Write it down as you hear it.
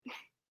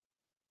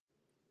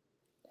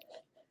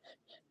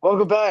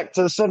Welcome back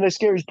to the Sunday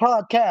Scaries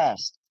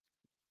podcast.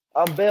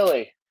 I'm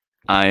Billy.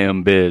 I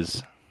am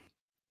Biz.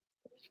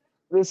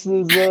 This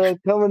is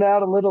coming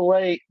out a little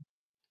late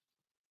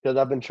because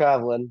I've been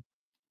traveling,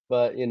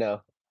 but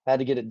had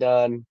to get it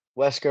done.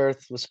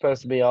 Westgirth was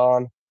supposed to be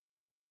on.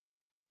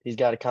 He's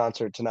got a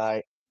concert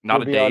tonight.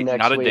 Not He'll a be on date. next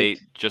Not a week. date.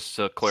 Just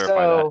to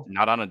clarify that. So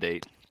Not on a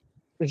date.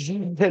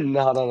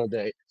 not on a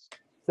date.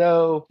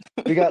 So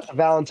we got the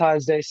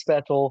Valentine's Day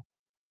special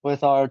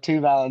with our two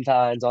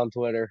Valentines on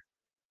Twitter.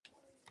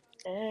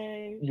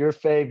 Hey. Your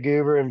fave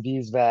goober and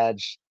V's Vag.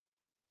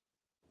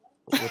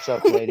 What's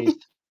up, ladies?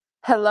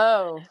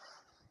 Hello.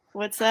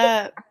 What's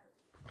up?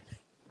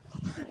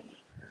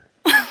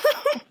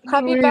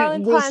 Happy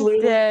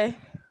Valentine's Day.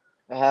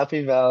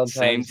 Happy Valentine's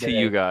Same Day. to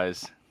you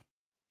guys.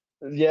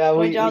 Yeah,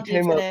 What we y'all do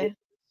came today?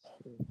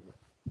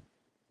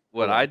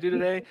 What I do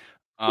today?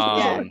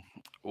 Yeah.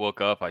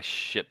 Woke up. I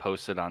shit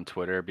posted on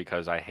Twitter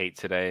because I hate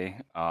today.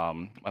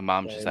 My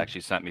mom just Same.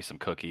 actually sent me some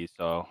cookies,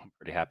 so I'm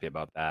pretty happy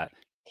about that.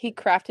 He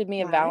crafted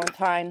me a Nice.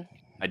 Valentine.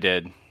 I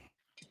did.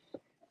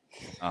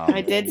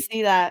 I did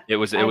see that. It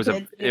was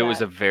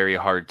a very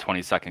hard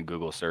 20-second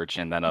Google search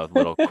and then a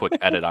little quick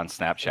edit on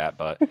Snapchat,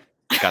 but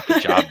got the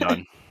job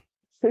done.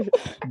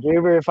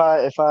 Goober, if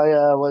I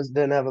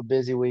didn't have a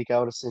busy week, I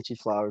would have sent you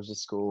flowers to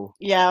school.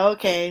 Yeah,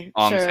 okay.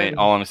 All sure.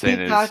 I'm saying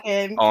Keep is,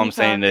 talking. all I'm keep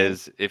saying talking.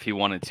 is, if he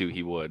wanted to,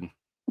 he would.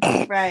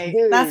 Right.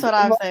 Dude, That's what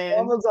I'm my saying.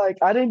 mom was like,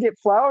 I didn't get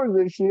flowers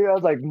this year. I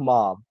was like,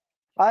 Mom,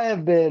 I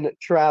have been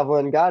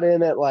traveling. Got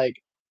in at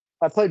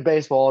I played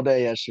baseball all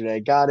day yesterday.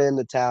 Got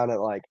into town at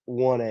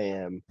 1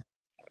 a.m.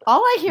 All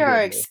I hear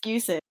are Goodness.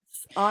 excuses,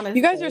 honestly.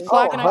 You guys are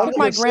slacking. I took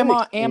my 100%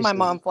 grandma and my excuses.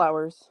 mom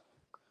flowers.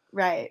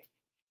 Right.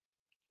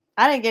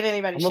 I didn't get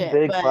anybody I'm shit. a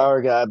big but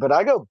flower guy, but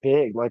I go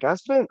big. I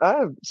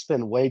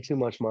spend way too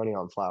much money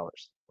on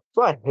flowers. That's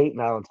why I hate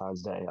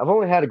Valentine's Day. I've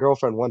only had a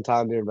girlfriend one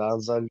time during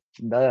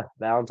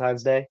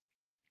Valentine's Day,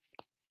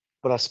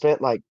 but I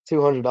spent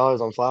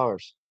 $200 on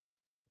flowers.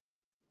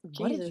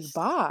 What did you Jesus.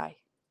 buy?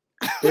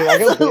 Dude, I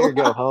go That's a big or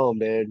go lot. home,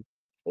 dude.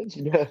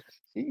 You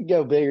can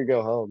go big or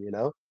go home,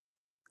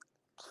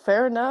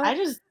 Fair enough.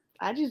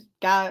 I just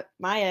got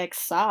my ex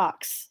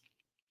socks.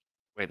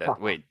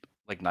 Wait,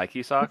 like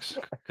Nike socks?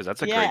 Because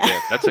that's a Yeah. great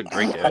gift. That's a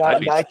great gift.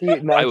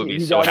 Nike, I would be you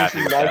so got him happy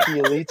some with that.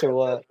 Nike Elites or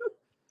what?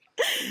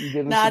 You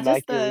give him Nah, some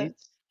just Nike Elites?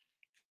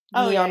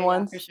 Oh, Neon yeah,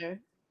 ones. for sure.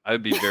 I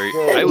would be very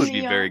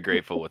Neon.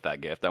 grateful with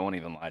that gift. I won't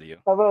even lie to you.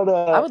 How about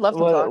I would love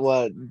some socks.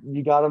 what?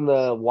 You got him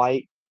the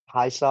white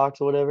high socks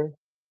or whatever?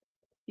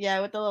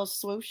 Yeah, with the little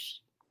swoosh.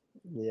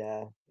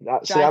 Yeah.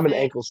 See, Dry I'm an fit.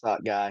 ankle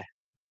sock guy.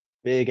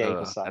 Big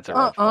ankle sock That's a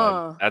guy. red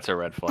flag. That's a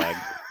red flag.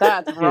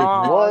 That's Dude,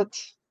 wrong. what?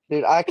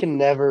 Dude, I can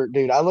never.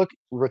 Dude, I look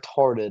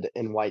retarded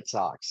in white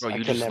socks. Bro, I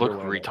you can just never look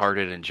wear those.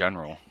 retarded in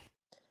general.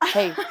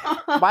 Hey,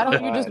 why don't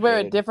you just Alright, wear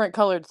a dude. different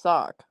colored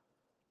sock?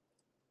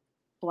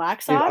 Black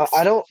Dude, socks?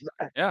 I don't.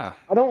 Yeah.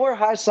 I don't wear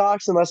high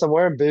socks unless I'm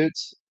wearing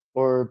boots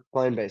or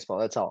playing baseball.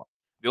 That's all.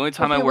 The only If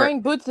time I you're wear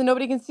wearing boots and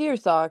nobody can see your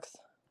socks.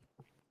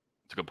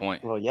 That's a good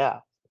point. Well, yeah.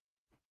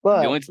 The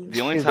But only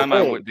here's time the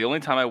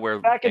I wear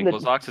Back in the- ankle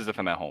socks is if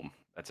I'm at home.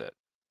 That's it.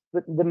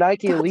 the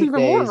Nike That's Elite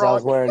even more days, I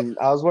was wrong.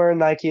 wearing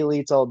Nike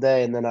Elites all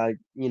day, and then I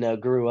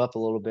grew up a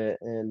little bit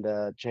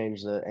and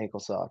changed the ankle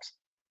socks.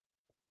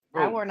 I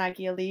Bro, wore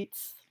Nike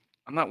Elites.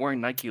 I'm not wearing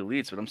Nike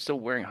Elites, but I'm still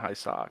wearing high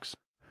socks.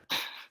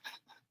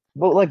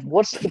 But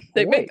what's the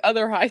They point? make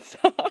other high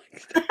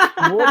socks.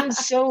 What is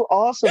so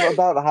awesome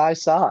about high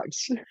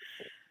socks?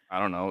 I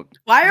don't know.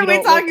 Why are You we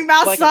don't talking look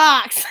about like a-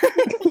 socks?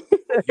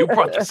 You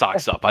brought the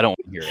socks up. I don't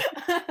want to hear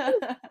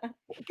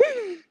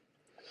it.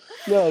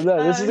 No,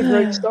 this is a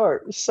great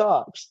start.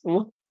 Socks.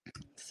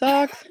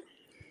 Socks.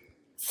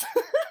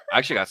 I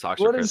actually got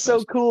socks for What is so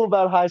Christmas. cool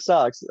about high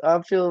socks? I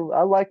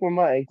like when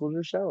my ankles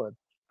are showing.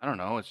 I don't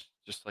know. It's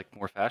just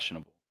more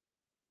fashionable.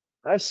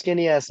 I have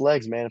skinny ass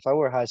legs, man. If I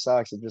wear high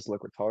socks, it just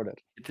look retarded.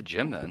 Hit the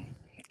gym then.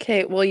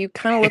 Okay, well, you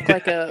kind of look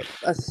like a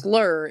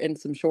slur in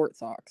some short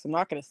socks. I'm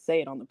not going to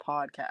say it on the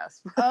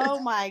podcast. Oh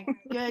my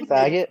goodness.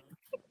 Faggot.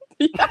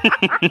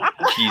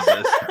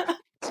 Jesus.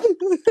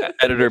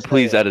 Editor,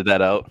 please edit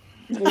that out.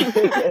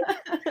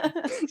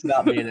 It's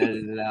not being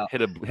edited out.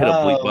 Hit a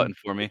bleep button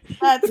for me.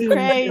 That's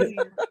crazy.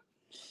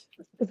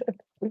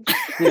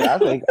 Dude, I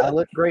think I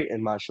look great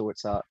in my short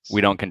socks. We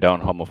don't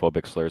condone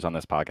homophobic slurs on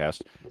this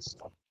podcast.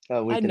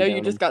 We I know you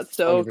condone just them, got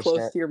so 100%.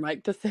 close to your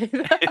mic to say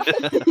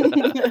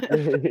that.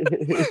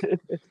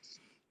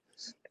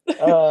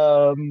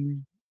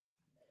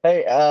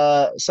 Hey,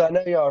 so I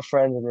know y'all are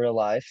friends in real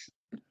life.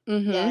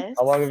 Mm-hmm. Yes.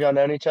 How long have y'all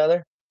known each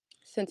other?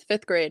 Since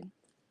 5th grade.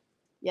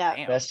 Yeah.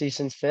 Damn. Bestie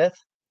since 5th?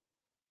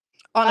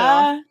 On and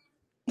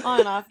off. On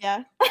and off,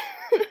 yeah.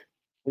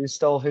 Who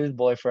stole whose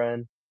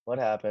boyfriend? What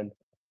happened?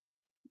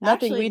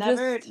 Nothing. Actually, We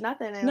never, just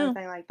nothing, no.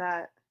 anything like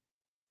that.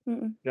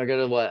 Mm-mm. Y'all go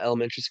to what,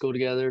 elementary school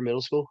together,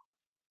 middle school?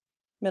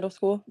 Middle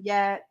school.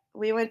 Yeah,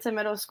 we went to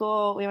middle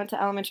school, we went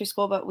to elementary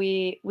school, but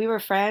we were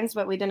friends,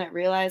 but we didn't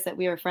realize that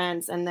we were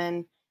friends. And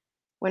then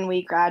when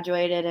we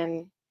graduated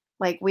and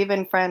we've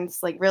been friends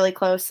really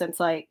close since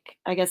I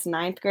guess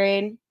 9th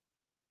grade.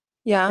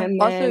 Yeah.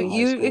 And Also, then High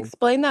you school.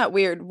 explained that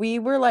weird. We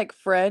were like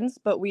friends,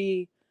 but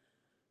we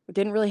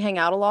didn't really hang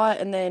out a lot,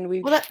 and then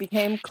we well, that,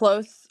 became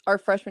close our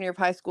freshman year of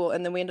high school,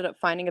 and then we ended up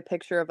finding a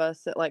picture of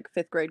us at like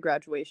 5th grade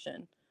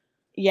graduation. Like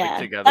yeah,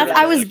 together that's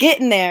I and was like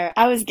getting there.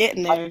 I was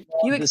getting I'd there.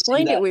 You love to see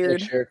explained it that weird.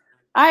 picture.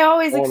 I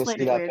always I want to explain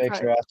see it that weird.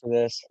 picture after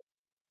this.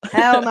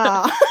 Hell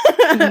no.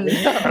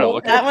 trying to No.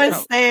 look That at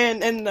was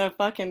staying in the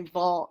fucking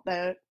vault.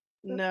 No.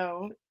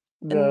 And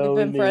we've No, we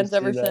been need to friends see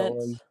ever that one.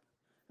 since.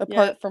 Yep.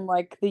 Apart from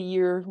like the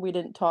year we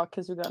didn't talk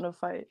because we got in a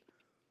fight.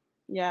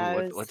 Yeah, Ooh,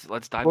 it was.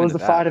 let's dive What was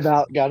into the fight that.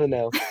 about? Gotta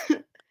know. I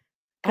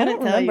Couldn't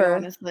don't tell you remember.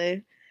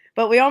 honestly,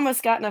 but we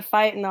almost got in a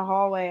fight in the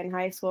hallway in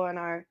high school, and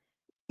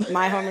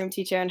my homeroom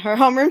teacher and her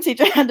homeroom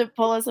teacher had to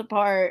pull us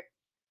apart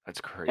That's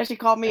because she crazy.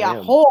 called me a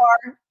Damn. whore.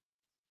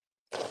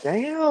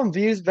 Damn,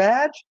 views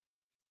badge.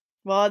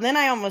 Well, and then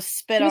I almost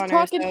spit She was on her,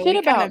 talking so shit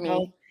we kind about of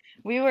both. me.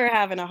 We were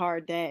having a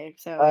hard day,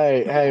 so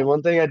Hey,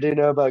 one thing I do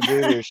know about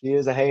Goober, she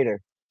is a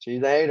hater.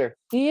 She's a hater.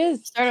 He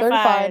is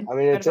certified. certified. I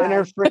mean, it's in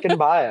her freaking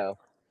bio.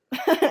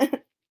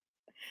 Certified.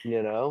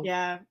 You know.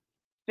 Yeah,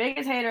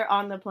 biggest hater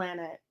on the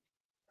planet.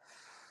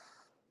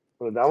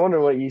 But I wonder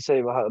what you say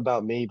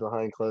about me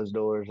behind closed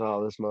doors.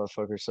 Oh, this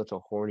motherfucker's such a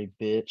horny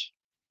bitch.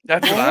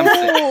 That's what I'm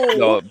saying. Whoa.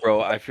 No,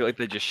 bro, I feel like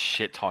they just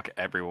shit talk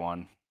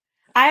everyone.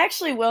 I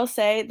actually will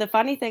say the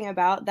funny thing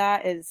about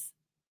that is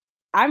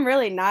I'm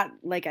really not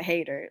like a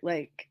hater.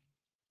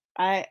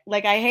 I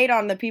hate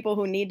on the people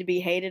who need to be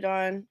hated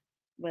on.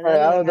 But Hey, other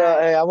I than don't know.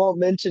 that, Hey, I won't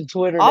mention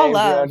Twitter all names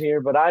love. around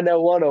here, but I know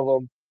one of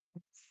them.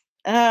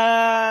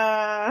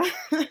 Uh,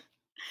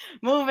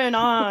 moving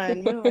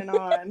on.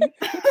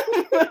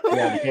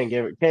 Yeah,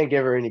 but can't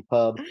give her any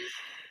pub.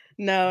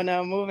 No,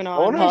 moving I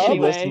on. wonder if she Pub?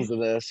 listens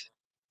Anyway, to this.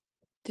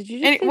 Did you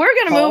just and say we're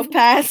gonna pub? move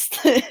past.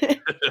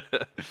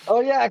 Oh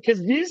yeah, because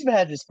Views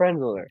Badge is friends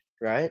with her,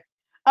 right?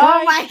 Oh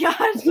Guys, my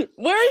gosh,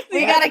 where's the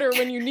we gotta. editor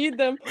when you need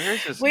them? Where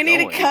is this We need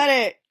to going? cut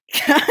it.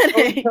 Cut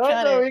Oh, we it. can.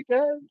 Cut No, it. we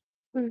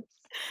can.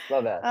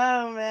 Love that.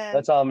 Oh man,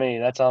 That's on me.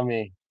 That's on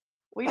me.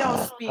 we don't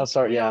I'll speak.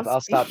 start We don't yapping.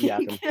 I'll stop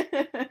yapping. speak.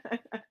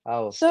 I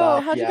will So,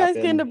 stop how'd you guys get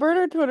yapping. into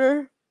burner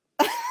Twitter?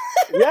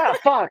 Yeah,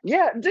 fuck.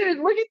 Yeah, dude,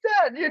 look at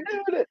that. You're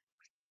doing it.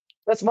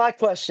 That's my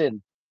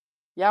question.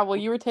 Yeah, well,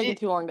 you were taking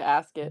too long to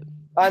ask it.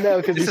 I know,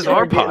 because you This is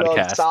our started getting on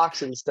podcast.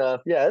 stocks and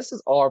stuff. Yeah, this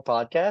is our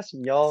podcast,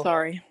 and y'all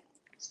Sorry.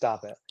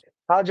 stop it.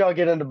 How'd y'all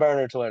get into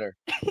burner Twitter?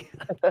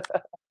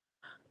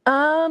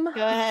 Um,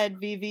 Go ahead,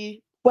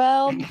 Vivi.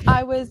 well,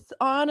 I was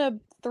on a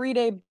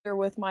 3-day beer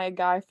with my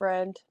guy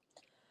friend,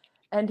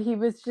 and he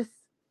was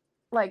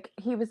like,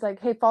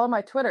 hey, follow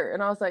my Twitter.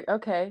 And I was like,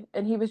 okay.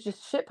 And he was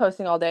just shit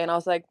posting all day. And I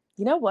was like,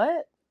 you know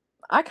what?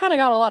 I kind of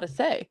got a lot to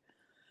say.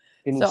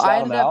 Can you So I shout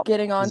him ended up out?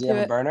 getting Does he onto have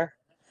a it. burner?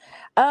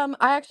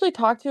 I actually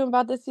talked to him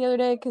about this the other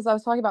day because I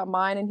was talking about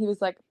mine, and he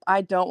was like,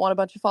 I don't want a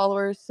bunch of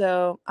followers,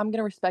 so I'm going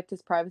to respect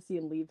his privacy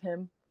and leave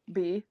him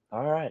be.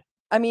 All right.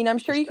 I mean, I'm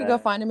sure you could go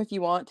Respect. find him if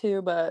you want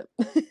to, but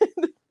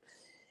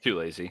Too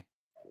lazy.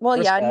 well,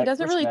 yeah, and he Respect.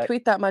 doesn't really Respect.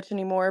 tweet that much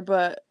anymore,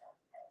 but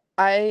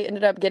I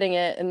ended up getting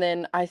it, and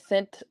then I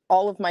sent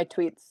all of my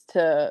tweets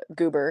to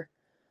Goober.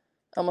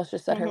 Almost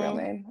just said her real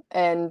name,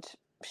 and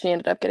she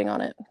ended up getting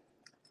on it.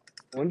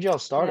 When did y'all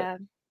start it? Yeah,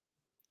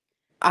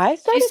 I she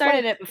started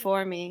started like it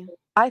before me.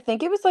 I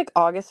think it was like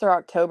August or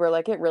October.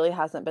 Like it really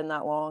hasn't been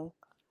that long.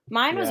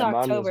 Mine was Yeah, mine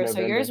was October, so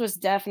November. yours was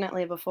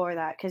definitely before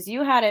that because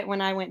you had it when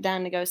I went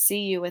down to go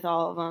see you with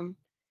all of them,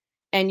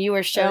 and you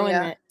were showing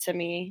yeah. it to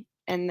me,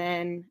 and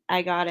then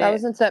I got That it.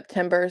 was in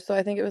September, so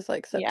I think it was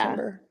like Yeah,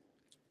 September.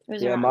 it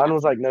was Yeah, around mine that.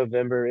 was like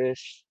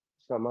November-ish,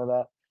 something like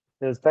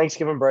that. It was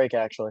Thanksgiving break,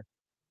 actually.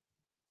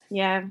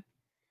 Yeah,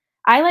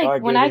 I All like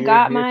right, when Goober, I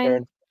got your mine.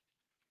 turn.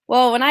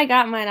 Well, when I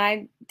got mine,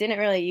 I didn't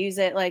really use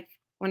it. Like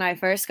when I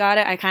first got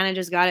it, I kind of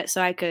just got it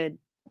so I could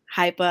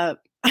hype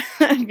up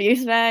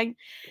Views Bag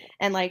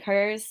and like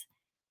hers,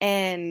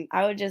 and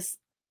I would just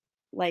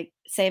like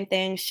same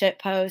thing, shit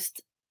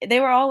post. They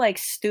were all like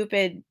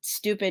stupid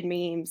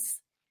memes,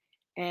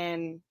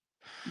 and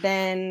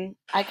then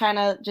I kind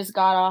of just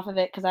got off of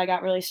it because I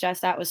got really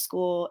stressed out with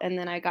school, and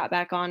then I got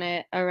back on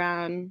it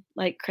around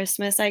like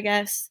Christmas, I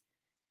guess,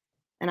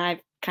 and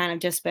I've kind of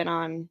just been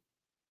on.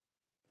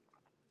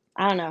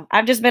 I don't know.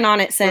 I've just been on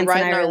it We're since,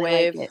 and I riding our really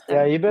like wave. it.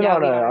 Yeah, So you've been yeah,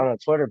 on we are. a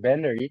Twitter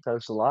bender. You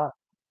post a lot.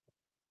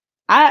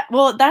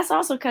 Well, that's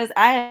also because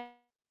I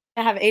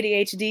have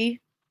ADHD,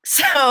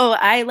 so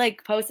I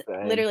like post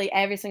Dang. literally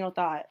every single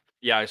thought.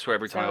 Yeah, I swear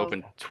every time I So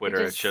open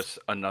Twitter, it's just just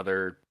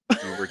another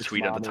Uber It's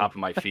tweet at the mommy. top of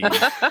my feed.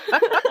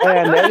 Hey,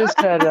 I noticed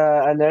that.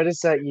 I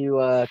noticed that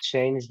you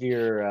changed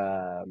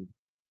your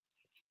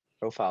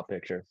profile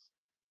picture.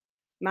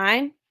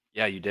 Mine.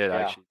 Yeah, you did. I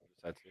Yeah. actually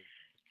noticed that too.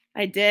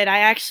 I did.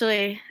 I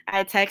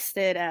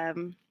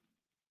texted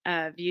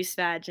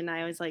Viewsfadge and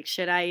I was like,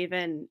 should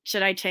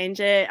I change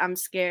it? I'm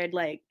scared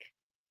like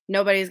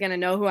nobody's gonna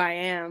know who I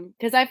am.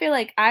 Because I feel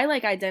like I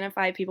like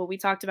identify people. We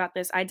talked about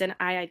this. I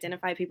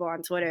identify people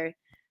on Twitter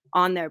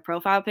on their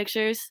profile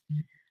pictures.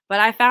 But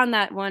I found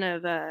that one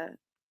of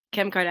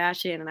Kim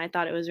Kardashian and I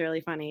thought it was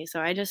really funny.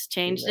 So I just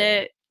changed Yeah.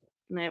 it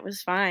and it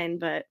was fine.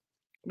 But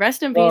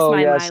rest in peace, Oh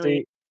my yeah, Miley.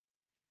 see,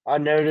 I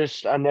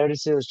noticed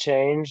it was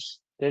changed.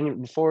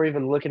 Then before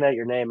even looking at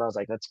your name, I was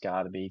like, that's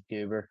gotta be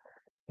Goober.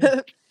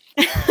 Gotta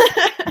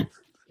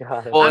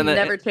Well, I'm and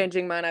never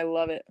changing mine. I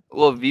love it.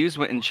 well, Views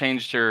went and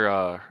changed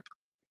her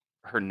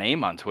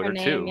name on Twitter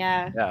name, too.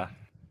 yeah. Yeah.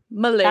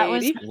 That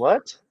was Milady.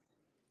 What?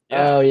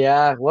 Yeah. Oh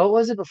yeah. What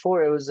was it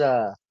before? It was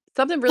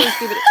Something really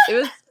stupid.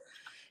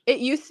 It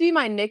used to be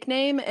my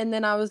nickname, and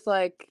then I was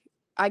like,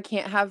 I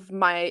can't have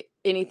my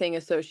anything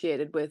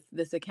associated with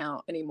this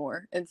account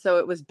anymore. And so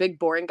it was Big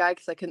Boring Guy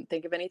because I couldn't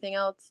think of anything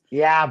else.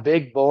 yeah,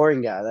 big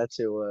boring guy. That's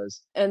who it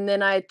was. And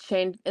then I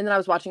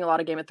was watching a lot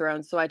of Game of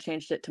Thrones, so I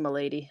changed it to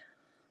Milady.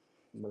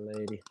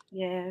 Milady.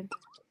 yeah.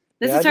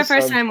 This Yeah, I is her just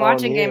first started time following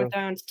watching Game of you.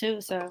 Thrones too,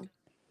 so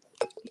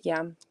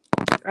Yeah.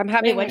 I'm wait,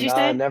 having what'd you Nah,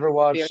 say? never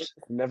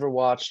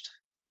watched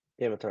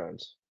Game of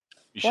Thrones.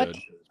 You What? should.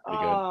 It's pretty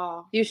good.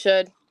 Oh, You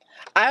should.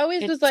 I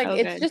always was it's like, so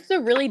it's good. just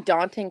a really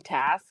daunting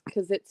task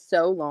because it's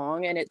so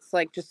long and it's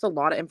like just a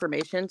lot of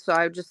information. So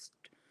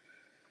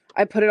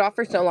I put it off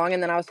for so long,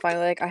 and then I was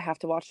finally like, I have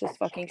to watch this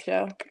fucking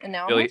show. And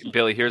now I'm watching.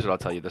 Billy, here's what I'll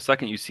tell you. The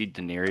second you see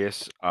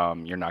Daenerys,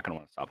 you're not gonna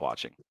want to stop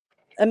watching.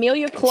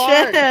 Amelia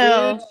Clark,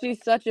 Chill. dude,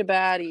 she's such a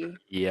baddie.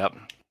 Yep.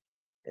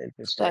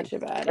 Interesting. Such a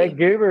Hey baddie.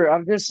 Goober,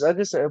 I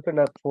just opened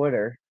up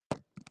Twitter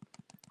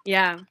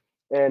Yeah.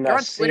 and You're I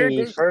on Twitter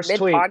see first mid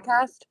tweet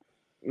podcast.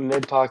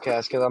 mid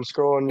podcast because I'm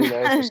scrolling,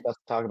 for stuff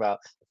to talk about.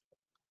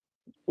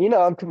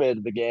 I'm committed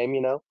to the game.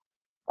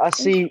 I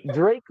see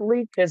Drake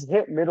Leak has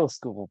hit middle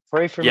school.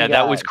 Pray for me, Yeah,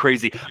 that was guys.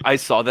 crazy. I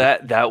saw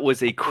that. That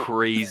was a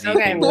crazy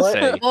Okay. thing to What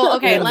say. Well,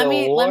 okay, in let the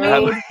me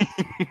world?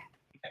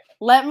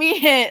 let me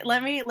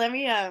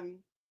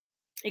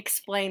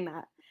explain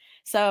that.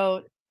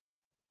 So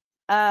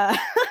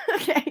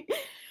okay.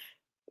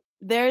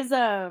 They're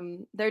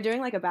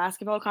doing like a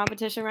basketball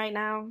competition right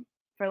now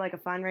for like a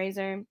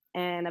fundraiser,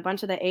 and a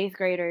bunch of the 8th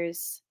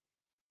graders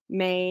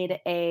made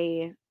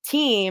a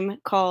team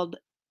called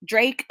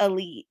Drake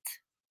Elite.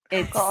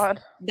 God.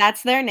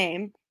 That's their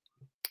name.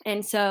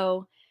 And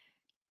so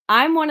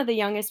I'm one of the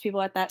youngest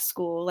people at that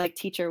school, like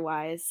teacher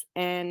wise.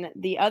 And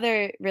the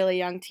other really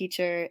young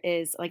teacher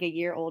is like a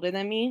year older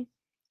than me.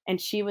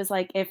 And she was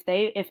like, if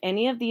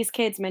any of these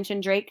kids mention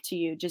Drake to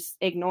you, just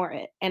ignore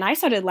it. And I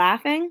started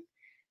laughing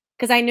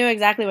because I knew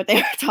exactly what they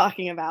were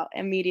talking about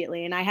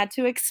immediately. And I had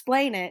to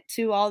explain it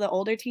to all the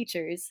older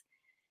teachers.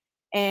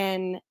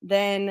 And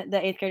then the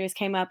 8th graders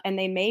came up and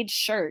they made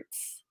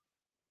shirts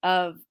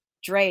of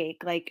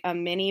Drake, like a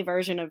mini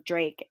version of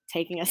Drake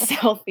taking a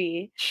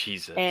selfie.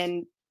 Jesus.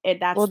 And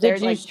that's Well, their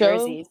like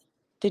jerseys.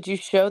 Did you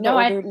show the No,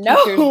 older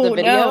teachers the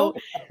video?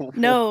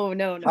 no.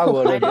 I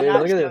would I have, did dude.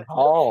 not Look at show this it.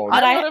 hog.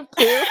 But I would have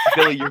too.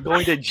 Billy, you're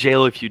going to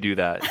jail if you do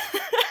that.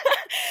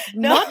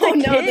 Not the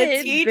the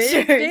kids, teachers.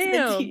 bitch, The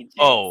damn. teachers.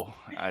 Oh,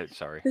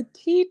 sorry. The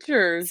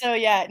teachers. So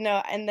yeah,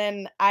 no, and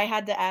then I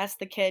had to ask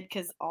the kid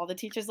because all the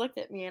teachers looked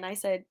at me and I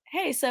said,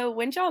 "Hey, so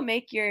when y'all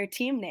make your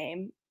team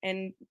name?"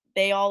 And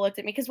they all looked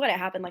at me because what it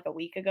happened like a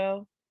week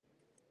ago,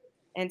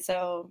 and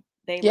so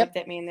they Yep. looked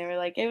at me and they were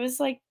like, "It was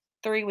like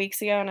 3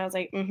 weeks ago," and I was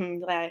like,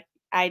 "Mm-hmm."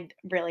 I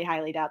really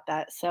highly doubt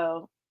that.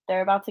 So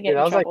they're about to get Dude,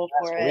 in I was like trouble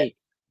for last it.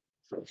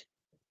 week.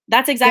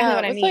 That's exactly Yeah,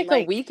 what it I was mean.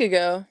 like a week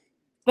ago.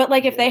 But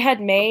like if they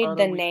had made About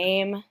a the week.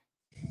 name,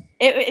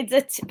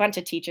 it's a bunch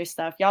of teacher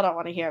stuff. Y'all don't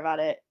want to hear about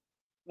it,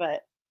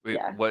 but Wait,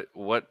 yeah.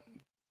 what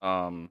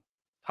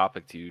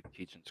topic do you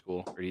teach in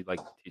school, or do you like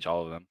teach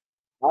all of them?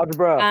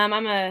 Algebra. I'm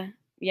a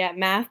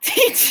math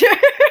teacher.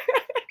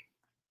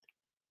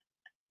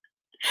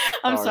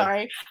 I'm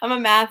sorry. I'm a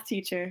math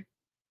teacher.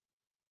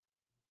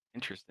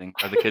 Interesting.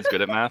 Are the kids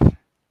good at math?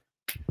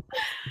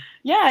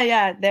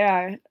 Yeah, they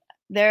are.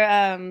 They're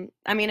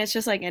I mean it's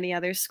just like any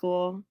other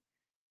school.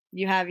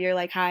 You have your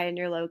like high and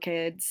your low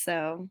kids,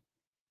 so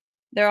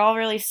they're all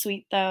really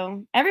sweet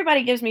though.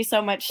 Everybody gives me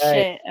so much Hey.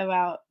 shit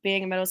about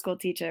being a middle school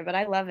teacher, but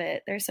I love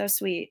it. They're so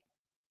sweet.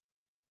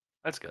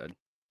 That's good.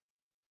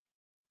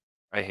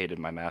 I hated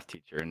my math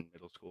teacher in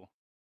middle school.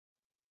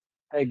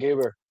 Hey,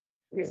 Goober.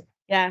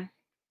 Yeah.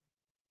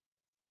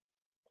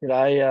 Could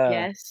I?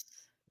 Yes.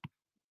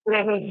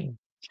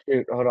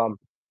 Shoot, hold on.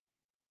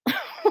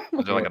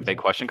 Was there like a big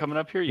question coming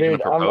up here? You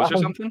Dude, gonna propose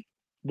or something?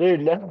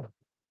 Dude, no.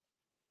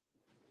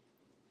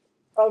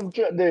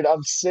 Dude,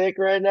 I'm sick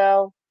right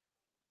now,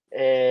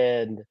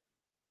 and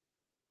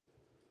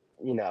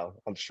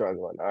I'm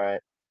struggling. All right,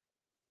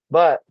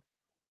 but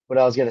what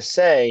I was gonna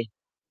say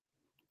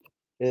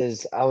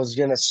is I was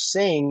gonna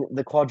sing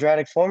the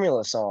quadratic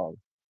formula song.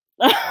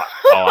 Oh,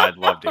 I'd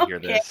love to hear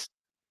Okay. this.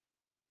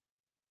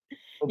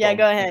 Yeah,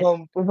 go ahead.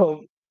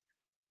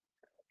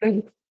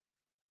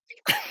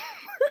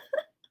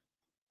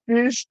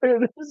 You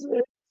should have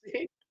said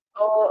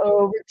all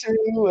over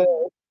to it.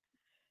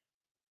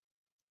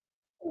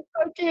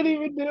 I can't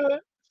even do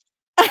it.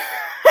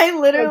 I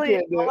literally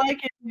can't do all it. I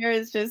can hear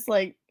is just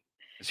like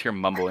Just hear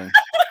mumbling.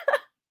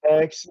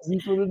 X is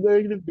equal to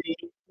negative b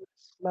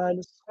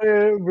minus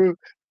square root.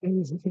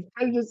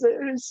 I just say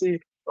see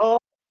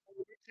all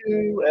over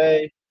to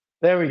a.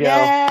 There we go.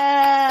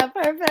 yeah,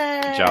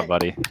 perfect. Good job,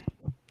 buddy.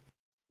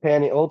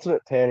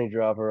 Ultimate panty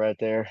dropper right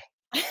there.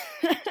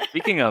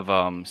 Speaking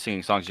of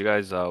singing songs, you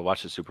guys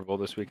watch the Super Bowl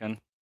this weekend?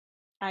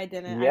 I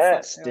didn't. I slept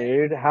Yes, through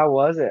it. dude. How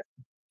was it?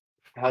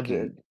 How'd you?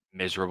 Fucking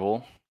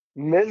miserable.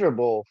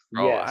 Miserable.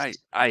 Bro, Yes.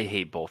 I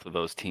hate both of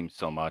those teams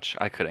so much.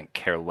 I couldn't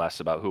care less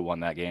about who won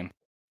that game.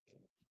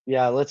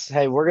 Yeah,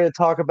 hey, we're gonna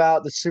talk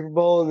about the Super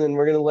Bowl and then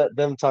we're gonna let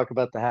them talk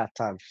about the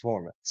halftime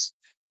performance.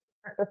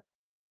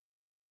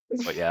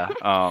 But yeah,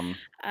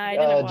 I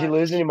didn't Did you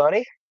lose any watch.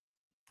 money?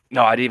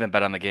 no, I didn't even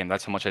bet on the game.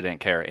 That's how much I didn't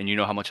care. And you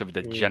know how much of a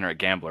Mm. degenerate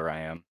gambler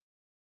I am.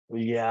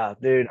 Yeah,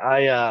 dude.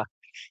 I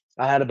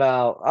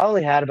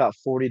only had about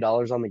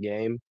 $40 on the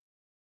game.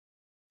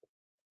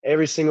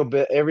 Every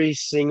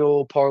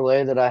single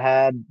parlay that I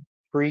had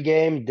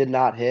pregame did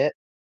not hit.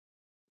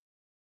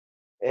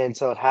 And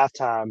so at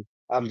halftime,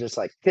 I'm just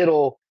like,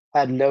 Kittle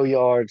had no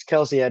yards,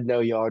 Kelsey had no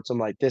yards. I'm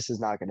like, this is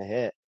not gonna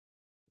hit.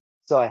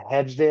 So I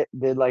hedged it,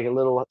 did like a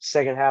little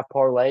second half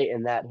parlay,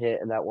 and that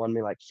hit, and that won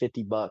me like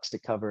 $50 to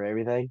cover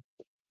everything.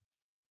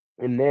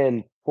 And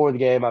then for the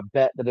game, I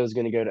bet that it was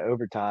gonna go to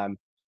overtime,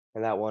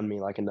 and that won me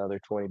like another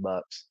 $20.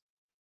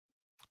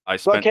 I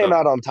So I spent came the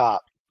out on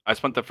top. I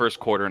spent the first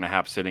quarter and a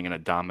half sitting in a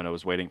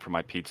Domino's waiting for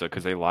my pizza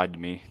because they lied to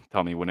me,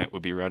 tell me when it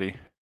would be ready.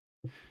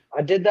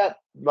 I did that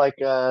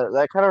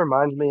that kind of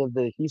reminds me of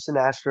the Houston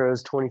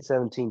Astros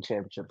 2017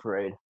 championship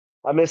parade.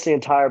 I missed the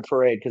entire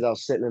parade because I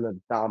was sitting in a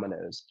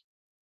Domino's.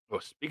 Oh,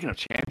 speaking of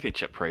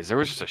championship praise, there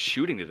was just a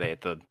shooting today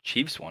at the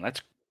Chiefs one.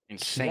 That's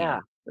insane.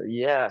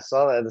 Yeah, I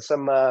saw that.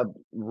 Some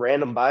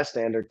random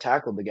bystander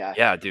tackled the guy.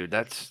 Yeah, dude,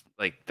 that's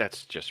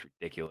just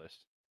ridiculous.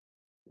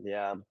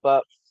 Yeah,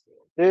 but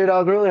dude, I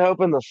was really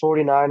hoping the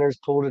 49ers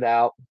pulled it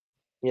out,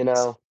 you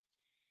know.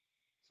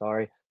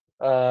 Sorry.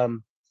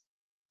 Um,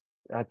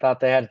 I thought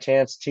they had a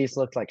chance. Chiefs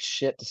looked like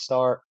shit to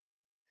start.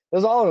 It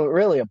was all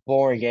really a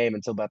boring game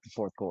until about the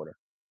fourth quarter.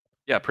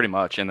 Yeah, pretty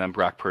much. And then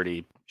Brock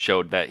Purdy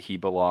showed that he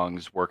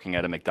belongs working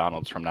at a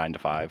McDonald's from 9 to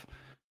 5.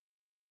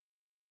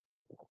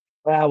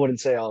 I wouldn't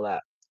say all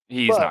that.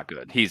 He's But not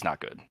good. He's not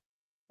good.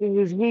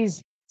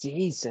 he's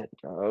decent,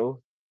 bro.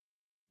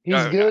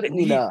 He's good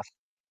enough.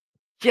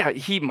 Yeah,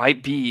 he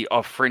might be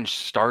a fringe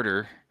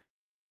starter,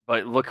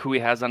 but look who he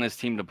has on his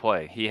team to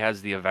play. He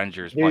has the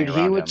Avengers playing Dude,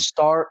 he around would him.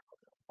 start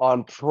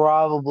on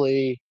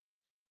probably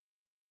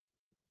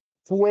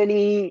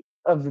 20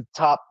 of the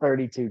top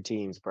 32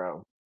 teams,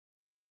 bro.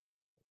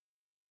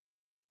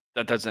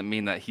 That doesn't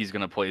mean that he's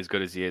going to play as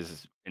good as he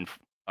is in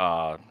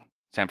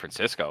San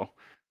Francisco.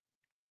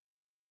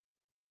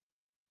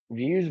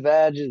 Views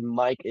Vag's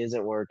mic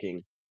isn't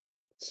working.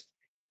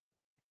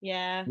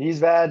 Yeah. Views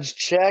Vag,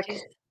 check Jeez.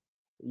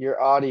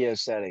 your audio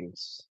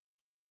settings.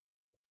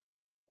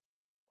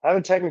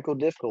 Having technical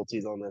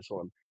difficulties on this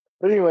one.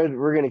 But anyway,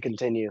 we're gonna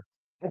continue.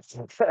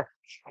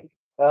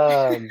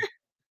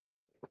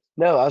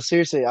 No, I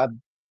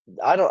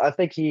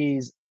think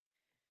he's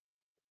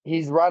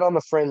right on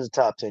the fringe of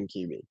top 10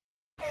 QB.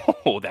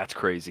 Oh, that's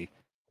crazy.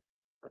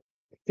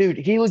 Dude,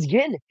 he was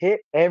getting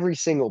hit every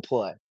single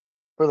play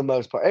for the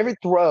most part. Every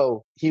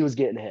throw, he was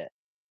getting hit.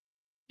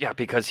 Yeah,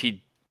 because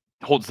he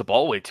holds the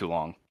ball way too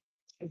long.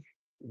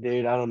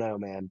 Dude, I don't know,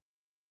 man.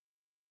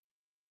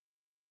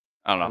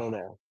 I I don't don't know.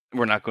 know.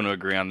 We're not going to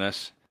agree on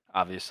this,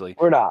 obviously.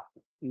 We're not.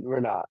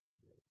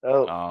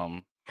 Oh,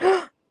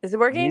 Is it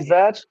working? Views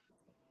Vag?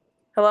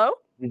 Hello?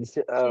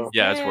 Oh,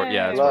 Yeah, it's working.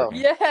 Hello.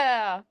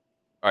 Yeah.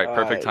 All right,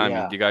 perfect timing.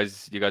 yeah. Do you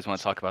guys want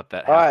to talk about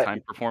that All right.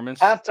 halftime performance?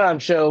 Halftime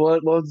show.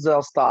 What was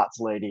y'all's thoughts,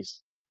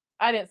 ladies?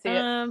 I didn't see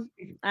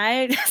it.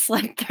 I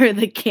slept through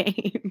the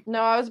game.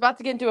 No, I was about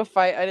to get into a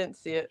fight. I didn't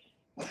see it.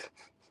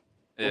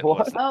 It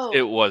What?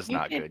 was you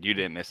not could- good. You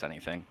didn't miss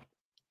anything.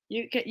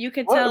 You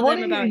could tell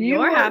them about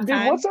your halftime.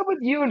 Dude, what's up with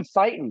you and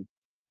fighting?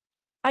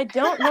 I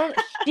don't know.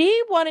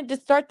 She wanted to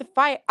start the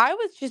fight. I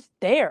was just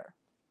there.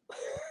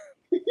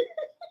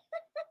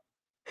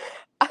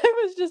 I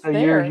was just So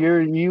there.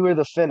 you were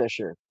the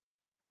finisher.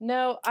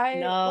 No,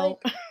 No.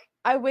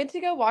 I went to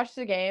go watch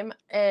the game,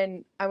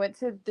 and I went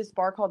to this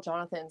bar called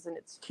Jonathan's, and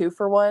it's 2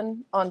 for $1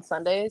 on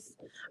Sundays.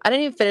 I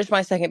didn't even finish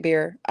my second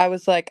beer. I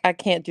was like, I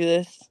can't do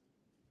this.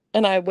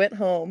 And I went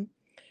home,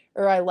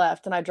 or I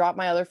left, and I dropped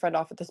my other friend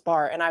off at this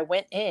bar, and I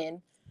went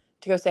in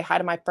to go say hi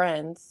to my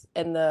friends,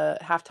 and the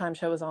halftime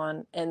show was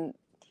on, and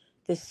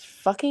this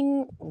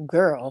fucking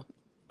girl,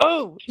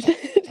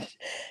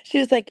 she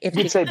was like, You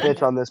can say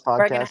bitch on this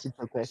podcast. It's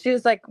okay. she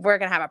was like, we're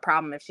gonna have a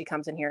problem if she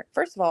comes in here.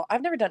 First of all,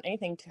 I've never done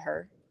anything to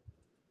her,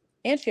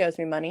 and she owes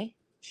me money.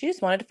 She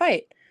just wanted to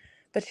fight,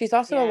 but she's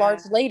also a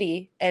large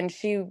lady, and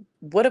she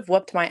would have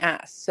whooped my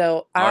ass.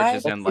 So Large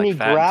is in Can you like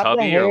fat and grab the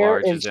tubby, or hair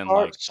large and is in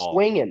start like bald?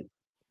 swinging?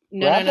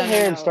 No, Grab the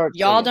hair and start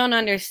Y'all swinging. don't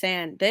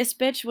understand. This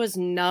bitch was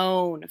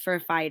known for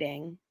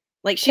fighting.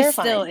 Like she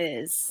still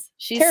is.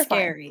 She's Terrifying.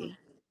 scary.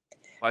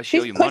 Why she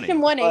owe she's you money?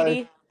 pushing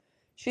 180.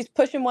 She's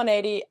pushing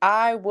 180.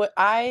 I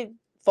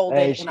folded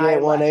Hey, and she I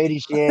ain't left. 180.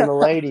 She ain't a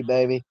lady,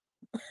 baby.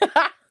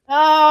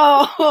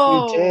 Oh,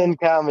 210,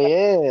 count me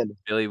in.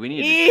 Billy, we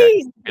need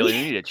to check. Billy,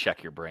 we need to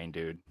check your brain,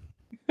 dude.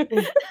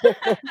 Maybe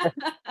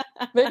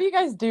you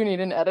guys do need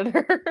an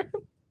editor.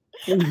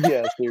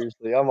 Yeah,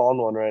 seriously. I'm on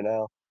one right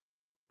now.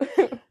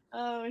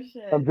 Oh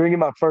shit. I'm drinking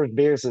my first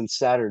beer since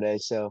Saturday,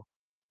 so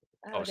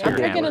Oh, so damn. I'm you're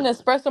drinking an hammered.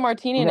 espresso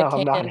martini in no, a I'm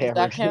can. not Does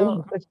that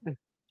hammered. count?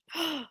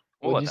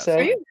 We'll What'd let you that say? Are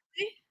slide. you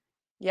really?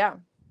 Yeah.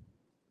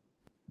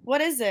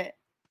 What is it?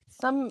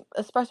 Some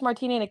espresso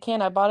martini in a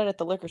can. I bought it at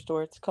the liquor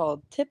store. It's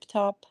called Tip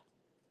Top.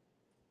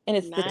 And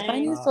it's the Nice.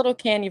 tiniest little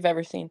can you've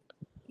ever seen.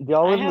 Do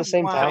y'all I live in the have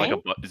same Is that town?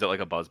 like wine. is that like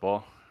a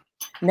buzzball?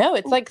 No,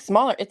 it's like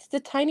smaller. It's the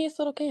tiniest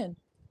little can.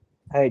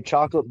 Hey,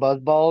 chocolate buzz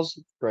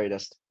balls,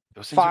 greatest.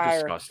 Those things are Fire.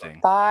 disgusting.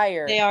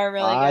 Fire. They are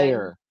really good.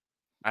 Fire.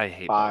 I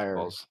hate Fire.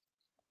 buzzballs.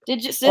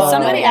 Did Well, somebody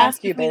nobody ask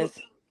asked you, if we Biz.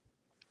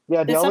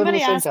 Yeah, do did y'all live in the somebody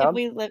same ask if town?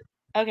 we live?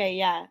 Okay,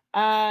 yeah.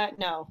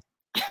 No.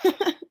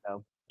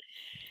 No.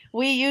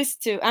 We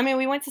used to. I mean,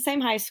 we went to the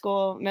same high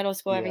school, middle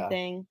school, Yeah.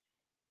 everything.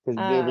 Because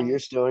Beaver, you're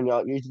still in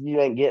you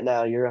ain't getting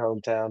out of your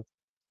hometown.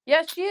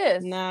 Yes, she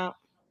is. No.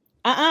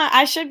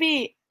 I should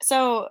be.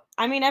 So,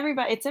 I mean,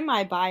 everybody, it's in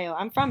my bio.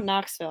 I'm from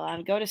Knoxville.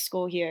 I go to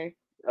school here.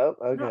 Oh,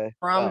 Not okay.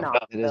 from It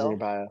is in your Knoxville.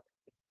 bio.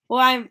 Well,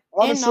 I'm in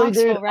Honestly,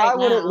 Knoxville dude, right I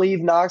wouldn't now.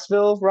 leave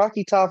Knoxville.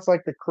 Rocky Top's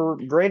like the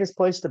greatest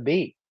place to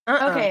be.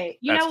 Okay,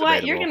 you That's know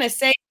what? You're debatable.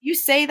 gonna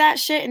say that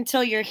shit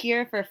until you're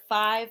here for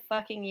 5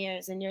 fucking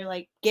years, and you're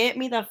like, get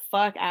me the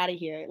fuck out of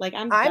here. Like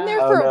I'm I'm done. there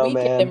Oh, for a no,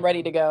 weekend man. and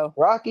ready to go.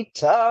 Rocky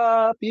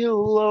Top,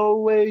 you'll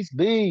always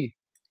be.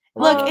 I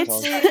love Look, that it's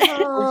song. Sweet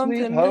home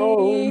Sweet to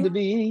home to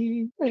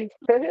me. be.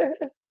 good.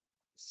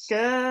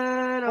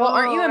 Well,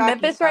 aren't you in Rocky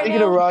Memphis Top. right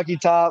Speaking of now? Rocky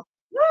Top,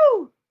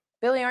 Woo!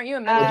 Billy, aren't you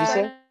in what'd Memphis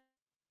you right say? now?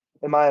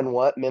 Am I in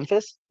what?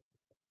 Memphis?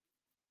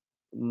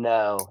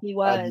 No. He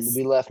was.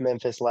 We left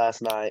Memphis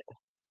last night.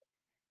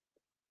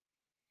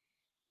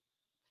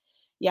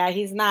 Yeah,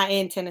 he's not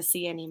in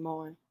Tennessee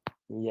anymore.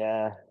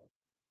 Yeah. Be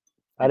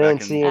I back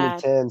didn't in- see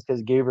any tens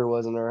because Goober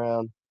wasn't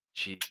around.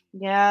 Gee,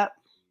 Yep.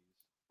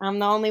 I'm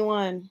the only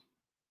one.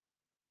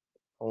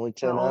 Only The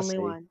 10 I only see.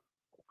 one.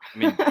 I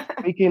mean,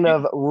 Speaking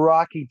of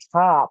Rocky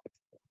Top,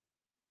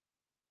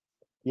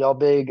 y'all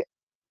big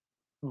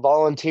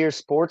volunteer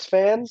sports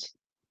fans?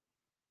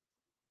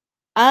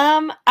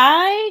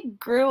 I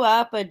grew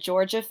up a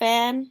Georgia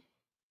fan,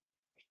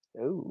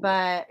 Ooh.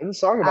 but There's a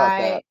song about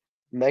that.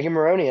 Megan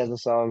Maroney has a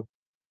song.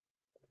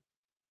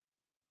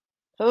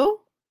 Who?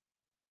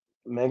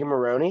 Megan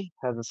Maroney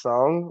has a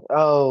song.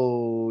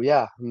 Oh,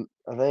 yeah.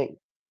 I think.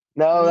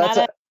 No, I'm that's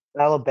not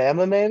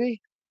Alabama,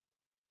 maybe?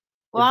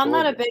 Or Well, I'm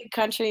not a Georgia. big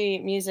country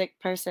music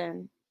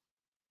person.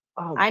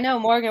 Oh, I know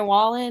Morgan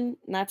Wallen,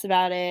 and that's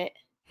about it.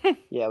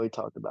 yeah, we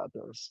talked about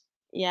those.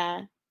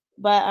 Yeah.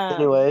 But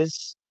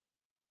Anyways,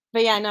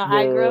 yeah, no,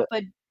 I grew up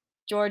a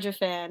Georgia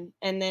fan,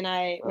 and then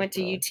I went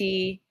to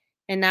okay. UT,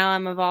 and now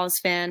I'm a Vols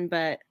fan,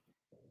 but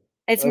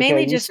it's Okay,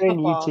 mainly you just saying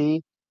football.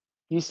 UT?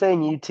 You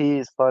saying UT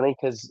is funny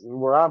because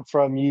where I'm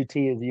from, UT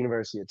is the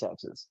University of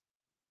Texas.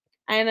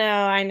 I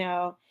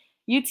know.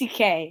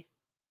 UTK,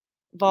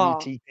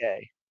 Vol,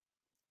 UTK.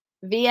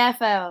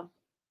 VFL.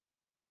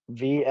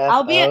 VFO.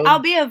 I'll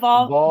be a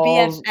Vol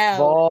Vols, VFL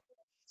Vol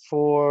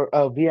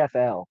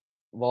VFL.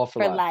 Vol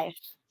for for life. life.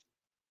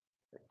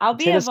 I'll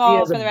be a Tennessee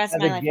Vol for the rest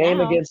of has my a life game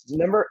now. against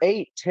number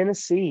 8,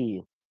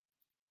 Tennessee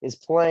is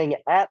playing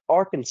at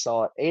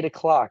Arkansas at 8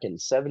 o'clock in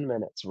 7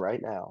 minutes right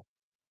now.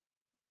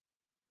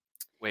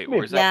 wait,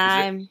 where's that?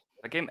 Yeah, Is it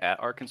a game at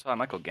Arkansas? I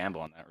might go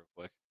gamble on that real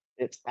quick.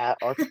 It's at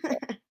Arkansas.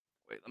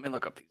 Wait, let me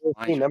look up these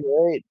Tennessee, lines.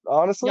 number 8.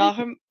 Honestly,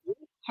 y'all,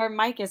 her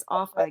mic is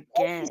off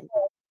again.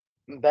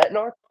 betting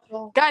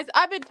Arkansas. Guys,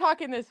 I've been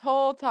talking this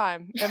whole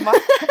time. And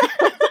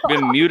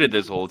Been muted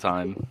this whole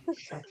time.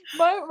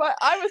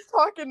 I was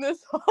talking this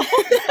whole time.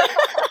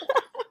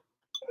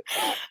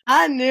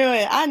 I knew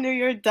it. I knew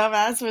your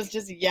dumbass was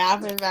just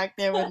yapping back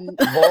there with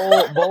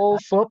Bowl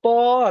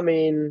football. I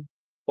mean,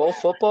 bowl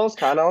football's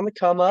kind of on the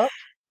come up.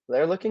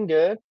 They're looking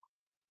good.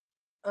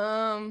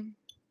 Are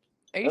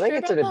you I think sure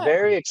it's about a that?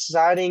 very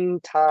exciting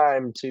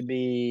time to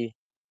be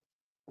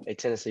a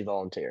Tennessee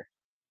Volunteer.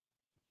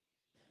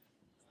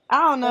 I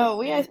don't know.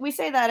 We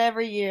say that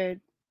every year.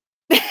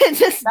 It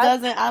just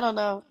doesn't. I don't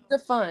know. The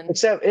fun.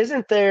 Except,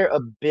 isn't there a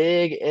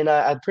big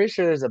I'm pretty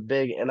sure there's a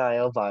big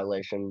NIL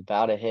violation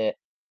about to hit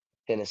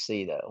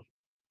Tennessee though.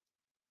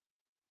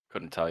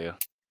 Couldn't tell you.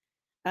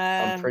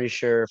 I'm pretty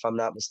sure, if I'm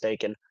not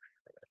mistaken.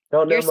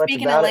 Don't know You're much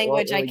speaking a about it.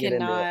 Won't language I really get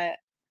into it. cannot.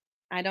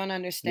 I don't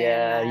understand.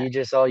 Yeah,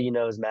 that. all you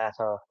know is math,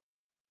 huh?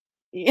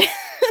 Yeah.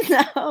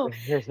 No.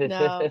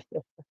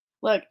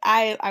 Look,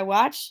 I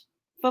watch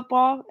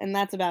football, and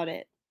that's about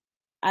it.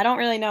 I don't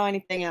really know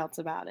anything else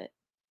about it.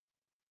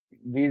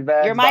 These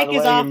bags, Your by mic the is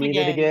way, you're off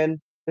muted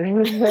again.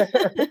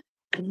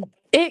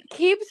 It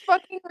keeps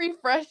fucking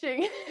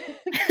refreshing.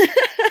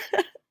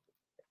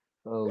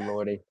 Oh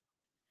lordy.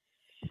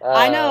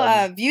 I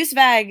know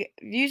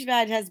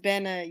Viewsbag has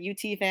been a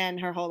UT fan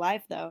her whole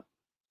life though.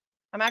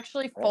 I'm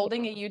actually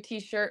folding a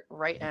UT shirt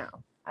right now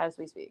as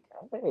we speak.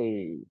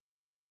 Hey,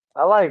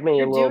 I like me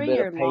You're a little doing bit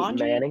your of Peyton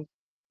laundry? Manning.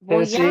 Well,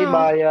 Tennessee, yeah.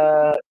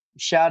 my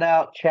shout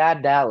out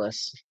Chad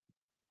Dallas,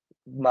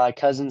 my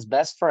cousin's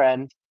best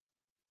friend.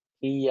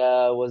 He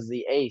was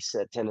the ace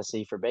at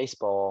Tennessee for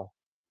baseball.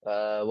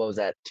 What was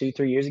that,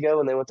 2-3 years ago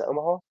when they went to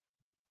Omaha?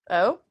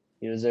 Oh?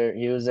 He was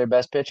their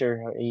best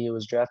pitcher. He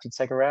was drafted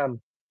second round.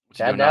 What's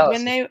he Bad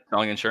doing now? Dallas.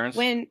 Selling insurance?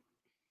 when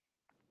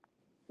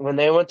When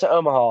they went to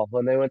Omaha,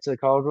 when they went to the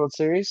College World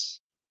Series,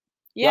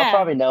 y'all yeah,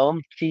 probably know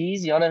him.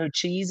 Cheese. Y'all know who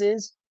Cheese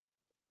is?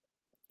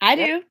 I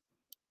Yep. do.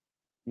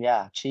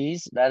 Yeah,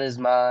 Cheese. That is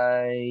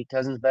my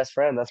cousin's best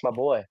friend. That's my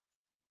boy.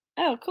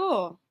 Oh,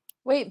 cool.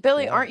 Wait,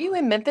 Billy, Yeah. aren't you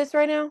in Memphis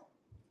right now?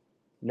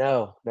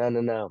 No.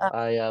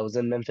 I was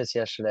in Memphis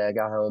yesterday. I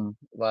got home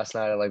last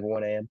night at like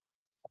 1 a.m.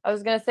 I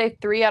was gonna say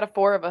 3 out of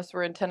 4 of us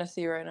were in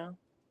Tennessee right now.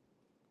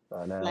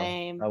 I know.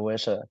 Lame. I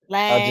wish I just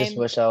Lame.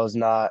 wish I was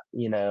not,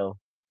 in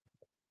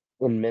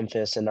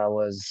Memphis and I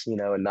was, in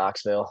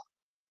Knoxville.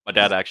 My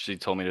dad actually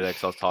told me today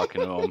because I was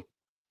talking to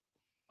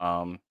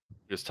him.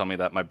 He was telling me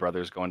that my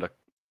brother's going to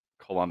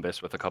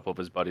Columbus with a couple of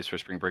his buddies for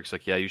spring break. He's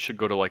like, yeah, you should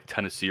go to like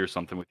Tennessee or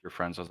something with your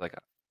friends. I was like,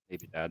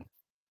 maybe, Dad.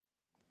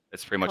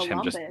 It's pretty much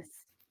him just. Columbus.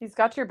 He's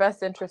got your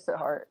best interest at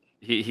heart.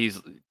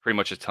 He's pretty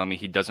much just telling me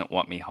he doesn't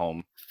want me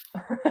home.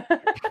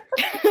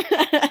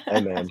 Hey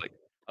I man.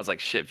 was like,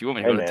 shit. If you want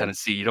me to go to man.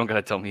 Tennessee, you don't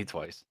gotta tell me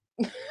twice.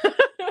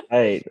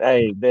 Hey,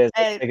 Biz,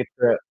 Hey. take a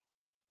trip.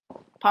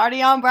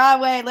 Party on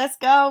Broadway. Let's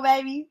go,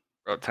 baby.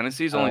 Bro,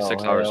 Tennessee's only Oh,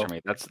 6 hours hell. for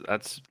me.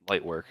 That's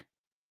light work.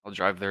 I'll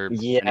drive there any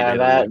Yeah, day of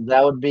the week.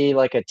 that would be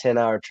like a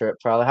 10-hour trip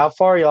probably. How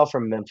far are y'all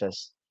from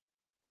Memphis?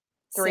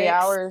 3 6.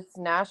 hours.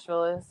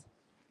 Nashville is.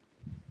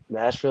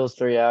 Nashville's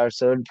 3 hours,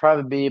 so it'd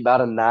probably be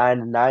about a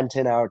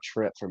 10-hour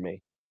trip for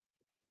me.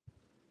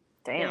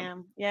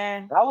 Damn.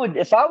 Yeah.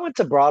 If I went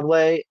to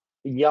Broadway,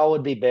 y'all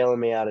would be bailing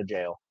me out of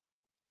jail.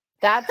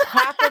 That's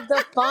half of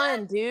the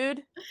fun,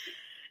 dude.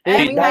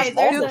 Hey, We that's had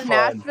all the Scoop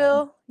fun.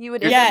 Nashville. You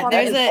would Yeah, end up on That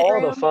there's is a-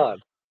 all the Instagram. fun.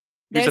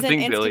 Here's There's the an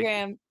thing, Billy.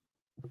 Instagram.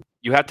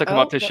 You have to come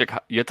up to go-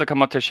 Chicago. You have to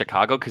come up to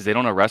Chicago because they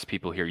don't arrest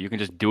people here. You can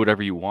just do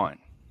whatever you want.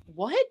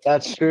 What?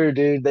 That's true,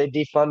 dude. They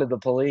defunded the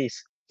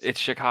police. It's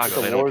Chicago. It's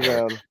a They war don't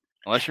care. zone.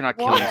 Unless you're not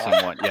What? killing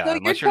someone. Yeah, So you're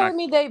unless you're telling not.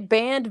 me they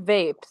banned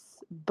vapes,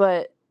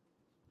 but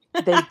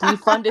they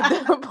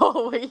defunded the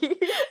police?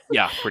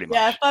 Yeah, pretty much.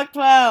 Yeah, fuck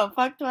 12.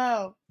 Fuck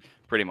 12.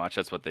 Pretty much.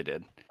 That's what they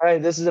did. All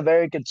right, this is a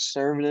very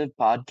conservative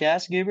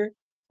podcast, Goober.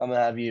 I'm gonna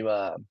have you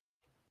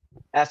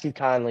ask you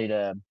kindly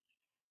to.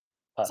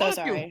 So Fuck you.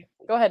 sorry.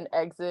 Go ahead and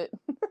exit.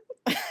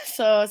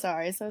 So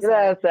sorry. So I'm gonna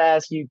sorry. have to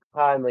ask you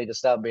kindly to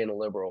stop being a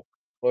liberal,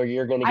 or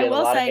you're gonna I get a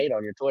will lot of say- hate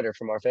on your Twitter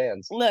from our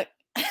fans. Look,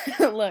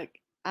 look.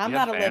 I'm You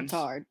have not a fans?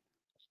 libtard.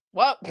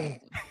 Well,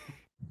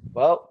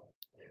 Well,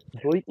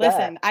 bleep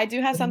Listen, I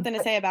do have something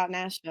to say about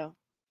Nashville.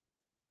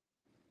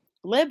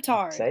 that.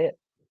 Libtard. Say it.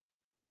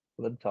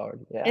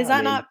 Libtard. Yeah. Is I that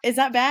mean, not? Is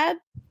that bad?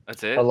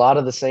 That's it. a lot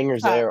of the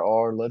singers Stop. there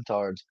are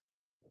libtards.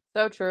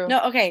 so true.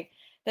 No. Okay.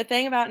 The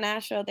thing about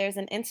Nashville, there's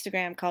an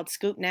Instagram called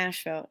Scoop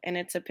Nashville, and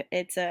it's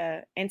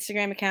a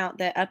Instagram account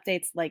that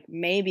updates like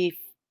maybe,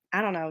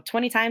 I don't know,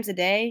 20 times a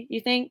day.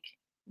 You think?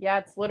 Yeah,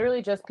 it's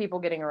literally just people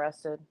getting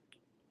arrested.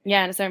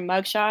 Yeah, and it's their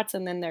mugshots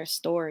and then their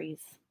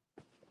stories.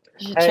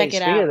 You should Hey, check it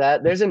speaking out. of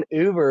that, there's an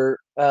Uber,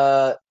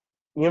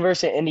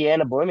 University of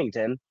Indiana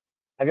Bloomington.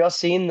 Have y'all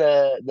seen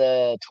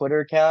the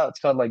Twitter account? It's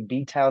called like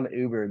B Town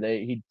Uber.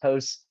 He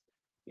posts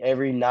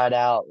every night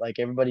out. Like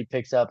everybody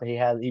picks up. He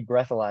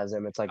breathalyzes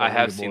them. It's like a I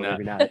have seen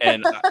leaderboard that.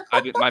 every night.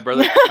 And my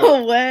brother,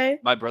 No way.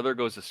 my brother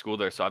goes to school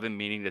there, so I've been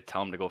meaning to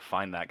tell him to go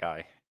find that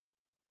guy.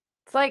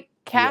 It's like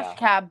Cash Yeah.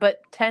 Cab, but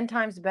 10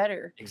 times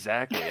better.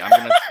 Exactly.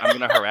 I'm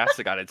gonna harass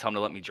the guy to tell him to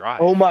let me drive.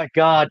 Oh my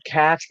God,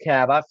 Catch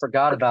Cab! I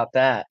forgot about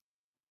that,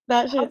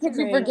 That How shit's could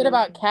you crazy. forget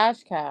about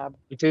Cash Cab?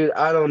 dude.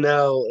 I don't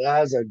know. That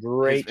was a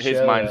great his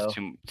show. mind's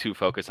though. too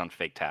focused on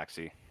fake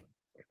taxi.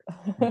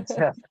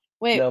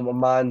 Wait, No, my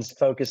mind's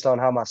focused on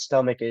how my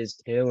stomach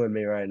is killing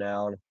me right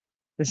now.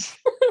 I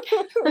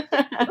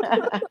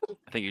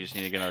think you just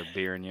need to get another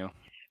beer in you.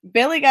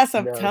 Billy got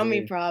some No, tummy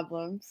dude.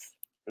 problems.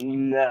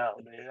 No,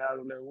 dude, I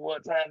don't know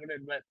what's happening,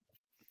 but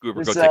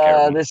Goober, this go take care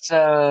of him. this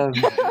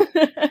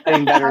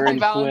thing better Happy end quick.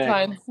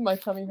 Valentines. My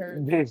tummy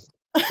hurts. Dude,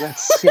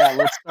 let's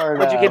start.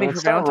 What'd you get me let's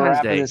for start Valentine's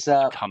wrapping Day? this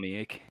up. Tummy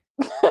ache.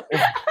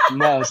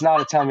 No, it's not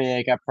a tummy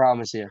ache. I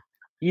promise you.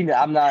 You know,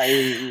 I'm not.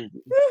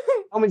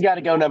 Homie's got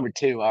to go number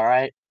 2. All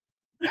right.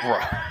 Bro.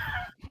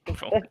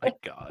 Oh my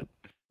god.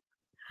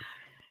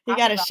 He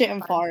got a shit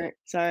and fart.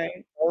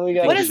 Sorry. Homie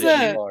got What to is shit the-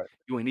 and fart.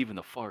 You ain't even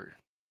the fart.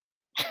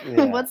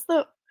 Yeah. What's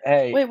the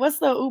Hey, wait? What's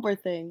the Uber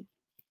thing?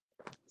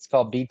 it's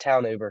called B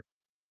Town Uber.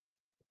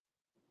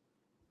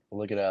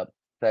 Look it up.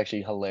 It's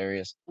actually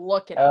hilarious.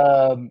 Look at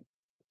it.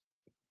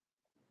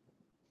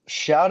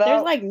 Shout There's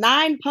out. like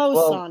 9 posts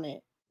well, on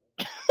it.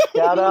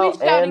 Shout Who are we out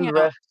shouting and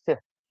out?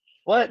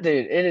 what,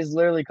 dude? It is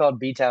literally called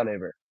B Town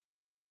Uber.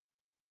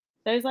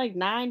 There's like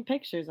 9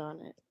 pictures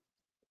on it.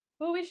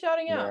 Who are we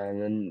shouting Yeah, out?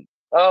 and then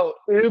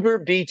Uber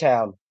B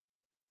Town.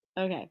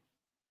 Okay.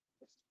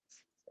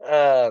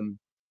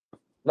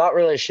 Not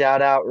really a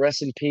shout out.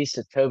 Rest in peace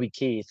to Toby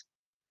Keith.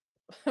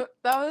 That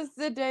was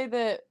the day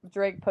that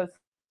Drake posted.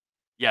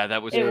 Yeah,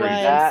 that was It crazy. was.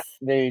 That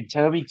dude,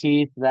 Toby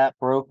Keith, that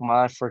broke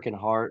my freaking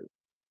heart.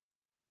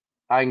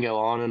 I can go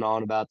on and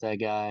on about that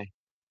guy.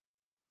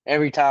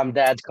 Every time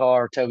Dad's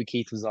car, Toby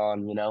Keith was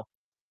on.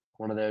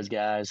 One of those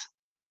guys.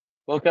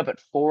 Woke up at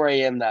 4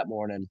 a.m. that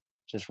morning.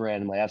 just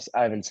randomly.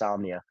 I have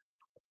insomnia,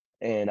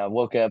 and I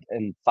woke up,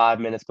 and 5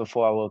 minutes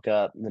before I woke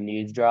up, the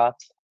news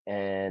dropped,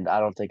 and I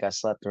don't think I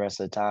slept the rest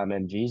of the time.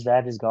 And geez,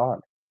 that is gone.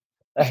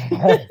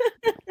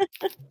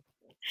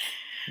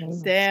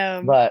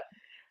 Damn. But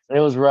it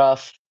was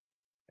rough.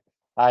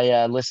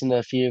 I listened to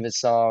a few of his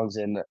songs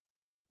and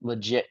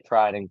legit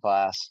cried in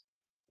class.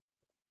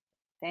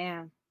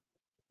 Damn.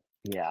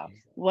 Yeah.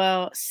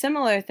 Well,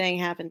 similar thing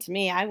happened to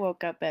me. I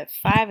woke up at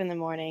 5 in the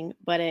morning,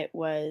 but it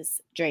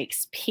was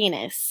Drake's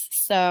penis.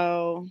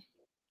 So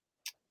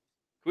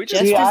Can we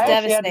just See, as I actually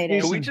had to do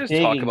devastating. Can we some just talk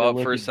digging to about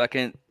look for a at.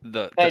 second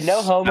the Hey,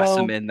 no homo.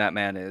 specimen that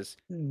man is?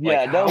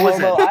 Yeah, Like, no how is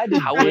homo. that? I had to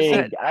How is dig.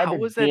 that? I had How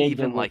to is that dig to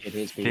even look like at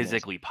his penis.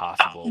 physically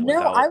possible? No,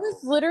 Without I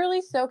was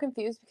literally so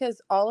confused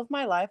because all of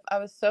my life I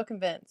was so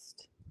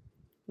convinced.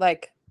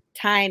 Like,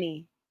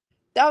 Tiny.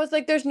 I was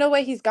like, there's no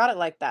way he's got it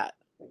like that.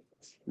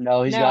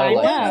 No, he's No, got it I like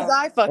Boy, was that. know.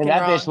 I And fucking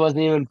that bitch wrong.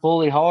 wasn't even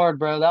fully hard,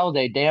 bro. That was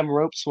a damn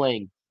rope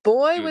swing.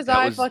 Boy, Dude, was that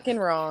I was fucking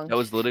wrong. that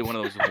was literally one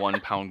of those 1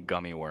 pound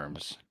gummy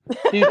worms.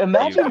 Dude,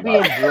 imagine can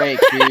being buy. Drake,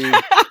 dude.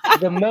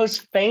 The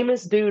most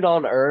famous dude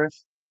on earth,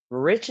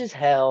 rich as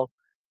hell,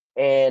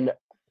 and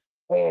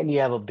you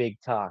have a big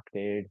talk,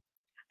 dude.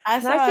 I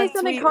Can I saw say a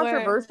something tweet where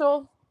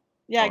controversial?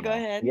 yeah, Oh, go no.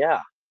 ahead. Yeah.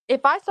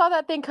 If I saw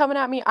that thing coming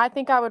at me, I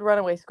think I would run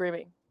away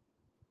screaming.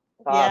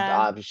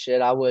 Yeah. Shit,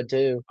 I would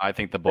too. I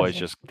think the boys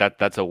just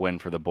that's a win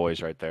for the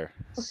boys right there.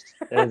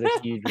 That is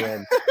a huge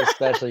win,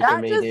 especially for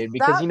me, dude.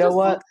 Because that you know just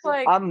what? looks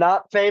like I'm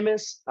not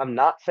famous. I'm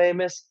not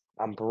famous.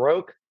 I'm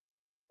broke,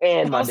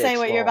 and my Don't say dick's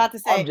what you're small. about to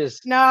say. I'm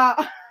just, No.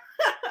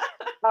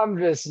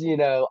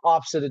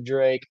 opposite of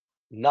Drake.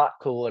 Not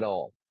cool at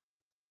all.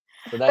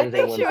 So that I is a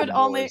think win she for would the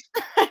only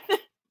boys.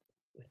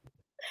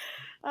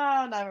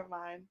 Oh, never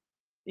mind.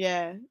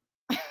 Yeah.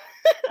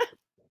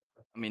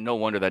 I mean, no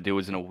wonder that dude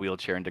was in a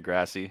wheelchair in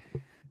Degrassi.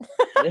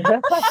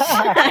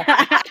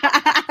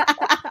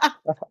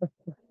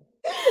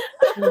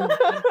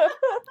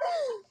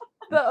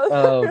 that was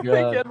Oh, a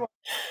really God. good one.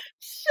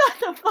 Shut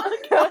the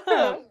fuck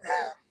up.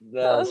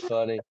 That was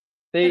funny.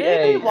 See, Did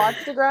anybody hey, watch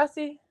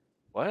Degrassi?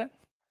 What?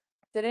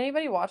 Did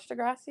anybody watch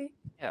Degrassi?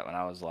 Yeah, when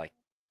I was like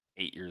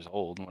 8 years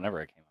old,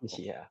 whenever I came out.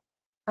 yeah.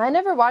 I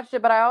never watched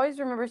it, but I always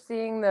remember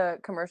seeing the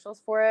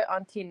commercials for it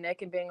on Teen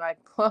Nick and being like,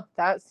 "Well,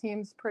 that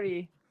seems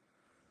pretty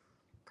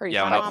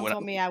Yeah, My when I- mom when I-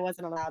 told me I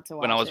wasn't allowed to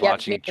watch When I was it. Yep,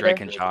 watching me Drake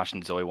neither. and Josh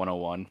and Zoe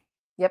 101.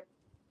 Yep.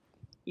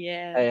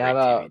 Yeah. Hey, how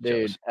Great TV about,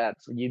 dude, shows.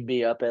 you'd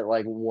be up at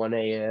like 1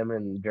 a.m.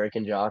 and Drake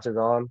and Josh is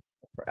on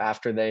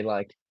after they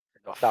like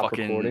Oh, stop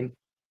fucking recording?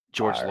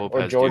 George Fire. Or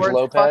Lopez, George dude. George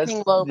Lopez?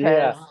 fucking Lopez.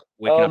 Yeah.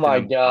 Waking Oh up to my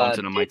them God.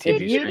 bouncing on my If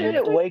TV you screen.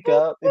 didn't wake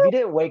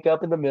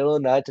up in the middle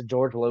of the night to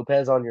George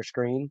Lopez on your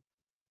screen,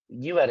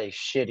 you had a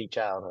shitty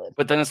childhood.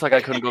 But then it's like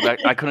I couldn't go back.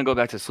 I couldn't go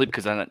back to sleep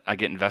because then I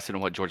get invested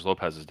in what George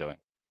Lopez is doing.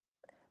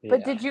 But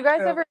Yeah. did you guys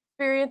True. ever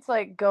experience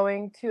like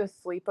going to a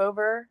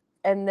sleepover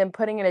and then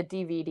putting in a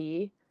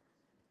DVD,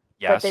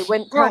 Yes. but they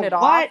wouldn't Bro, turn it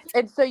off? what?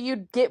 And so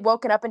you'd get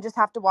woken up and just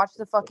have to watch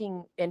the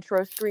fucking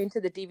intro screen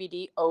to the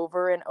DVD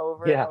over and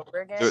over Yeah. and over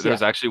again? There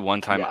was actually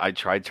one time Yeah. I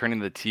tried turning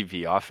the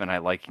TV off and I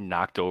like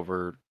knocked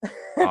over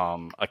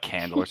a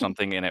candle or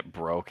something and it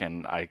broke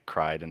and I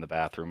cried in the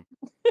bathroom.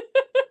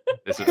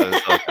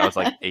 I was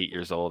like 8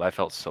 years old. I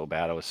felt so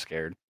bad. I was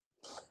scared.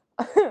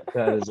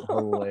 That is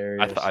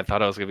hilarious. I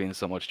thought I was gonna be in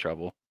so much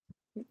trouble.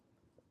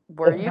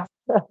 Were you?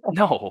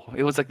 No,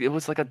 it was like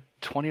a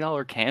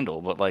 $20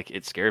 candle, but like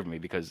it scared me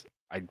because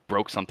I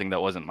broke something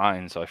that wasn't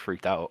mine, so I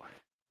freaked out.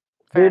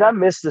 Fair Dude, I enough.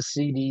 miss the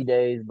CD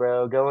days,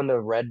 bro. Going to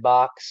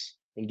Redbox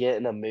and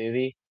getting a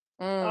movie.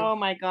 Oh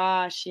my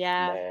gosh,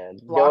 yeah. Man.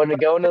 Blockbuster.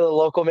 Going to the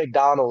local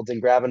McDonald's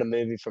and grabbing a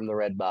movie from the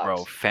Redbox.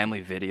 Bro,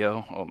 Family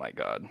Video. Oh my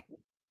god.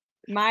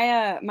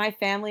 My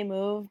family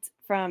moved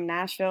from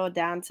Nashville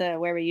down to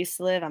where we used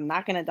to live. I'm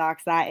not gonna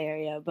dox that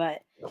area, but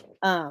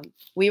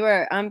we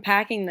were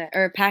packing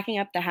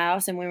up the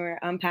house, and when we were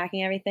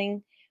unpacking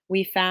everything,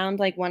 we found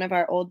like one of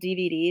our old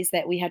DVDs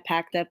that we had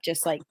packed up,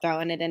 just like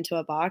throwing it into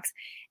a box,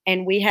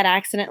 and we had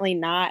accidentally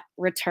not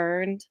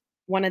returned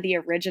one of the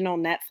original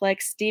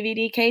Netflix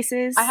DVD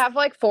cases. I have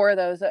like 4 of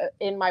those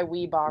in my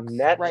Wii box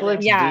right now. Netflix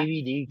Yeah.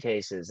 DVD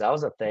cases. That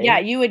was a thing. Yeah,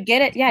 you would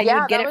get it. Yeah, you Yeah,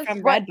 would get that it was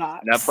from what-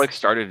 Redbox. Netflix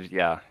started,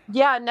 yeah.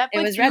 Yeah,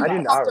 Netflix. was You Redbox. would I do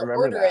have not to remember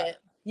order that. it.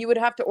 You would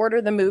have to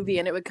order the movie,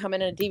 and it would come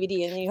in a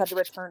DVD, and then you had to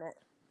return it.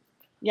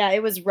 Yeah,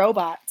 it was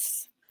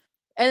robots.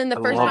 And then the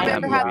I first love time I that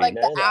ever had movie. like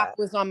the Know that. app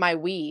was on my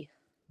Wii.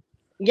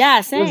 Yeah,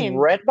 Was same.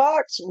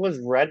 Redbox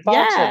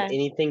Yeah. have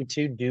anything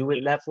to do with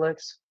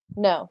Netflix?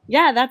 No,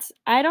 Yeah,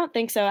 I don't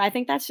think so. I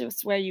think that's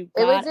just where you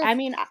It was got. just- I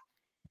mean,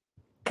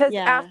 because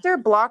Yeah. after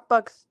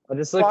Blockbuster, I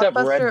just looked up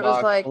Blockbuster, it was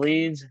Redbox, like-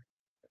 please.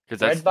 Because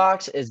that's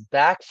Redbox is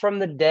back from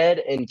the dead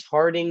and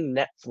charting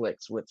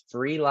Netflix with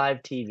free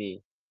live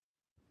TV.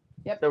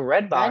 Yep. The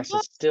Redbox Redbox?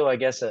 is still, I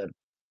guess, a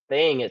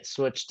thing. It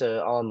switched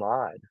to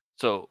online.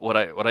 so what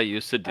I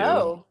used to do,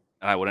 oh,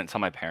 and I wouldn't tell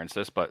my parents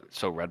this, but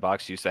so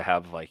Redbox used to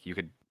have like you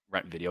could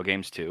rent video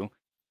games too.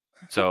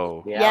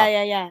 So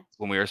Yeah.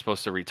 when we were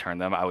supposed to return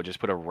them, I would just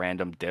put a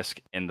random disc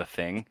in the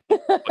thing,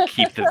 but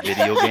keep the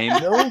video game.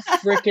 No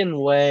freaking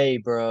way,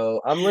 bro.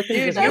 I'm looking at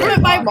Dude, this That's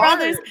red my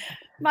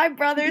box.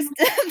 brothers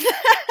did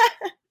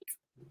that.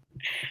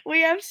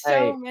 We have so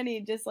Hey,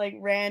 many just like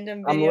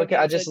random I'm video looking.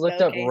 I games just with looked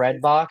no up cases.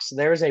 Redbox.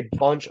 There's a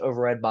bunch of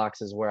red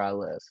boxes where I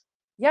live.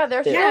 Yeah,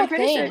 they're Yeah, still I'm a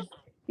pretty sure. thing.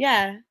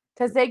 Yeah.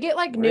 Because they get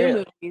like Really?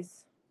 new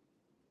movies.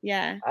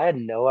 Yeah. I had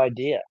no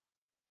idea.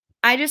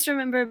 I just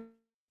remember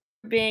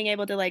being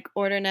able to like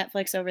order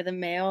Netflix over the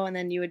mail and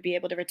then you would be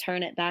able to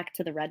return it back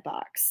to the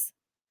Redbox.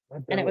 I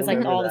And don't it was like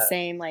remember all the that.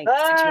 same like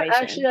Actually,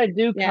 situation. I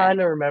do Yeah.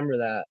 kind of remember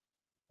that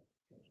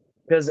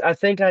because I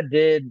think I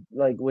did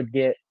would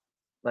get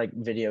like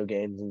video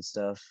games and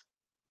stuff,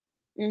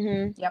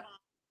 Mm-hmm. Yep.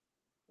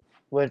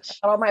 which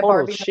All my total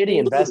Barbie shitty movies.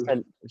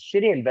 investment.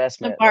 Shitty The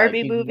investment. Like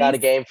Barbie you got a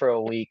movies. game for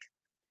a week.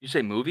 You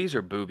say movies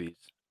or boobies?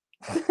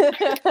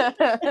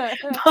 I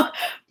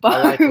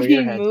like where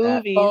your Barbie head's at.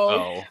 movies.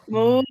 Oh,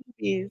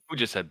 Movies. who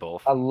just said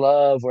both? I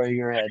love where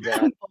your head's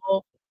at.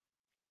 Both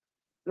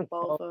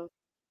of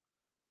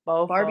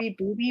Both Barbie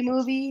booby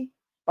movie.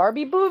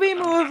 Barbie booby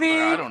movie.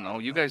 I don't know.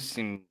 You guys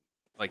seem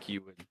like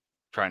you would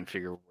try and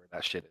figure where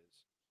that shit is.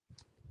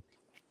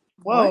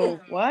 Whoa,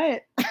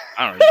 what?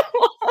 I don't know.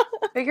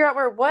 Figure out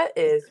where what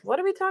is. What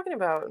are we talking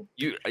about?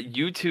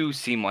 You two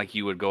seem like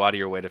you would go out of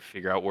your way to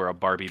figure out where a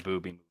Barbie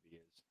booby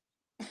movie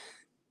is.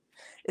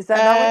 Is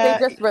that not what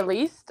they just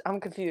released? I'm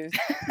confused.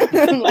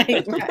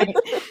 Like, right.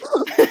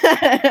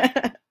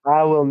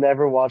 I will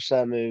never watch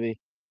that movie.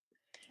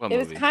 What It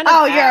was movie? kind of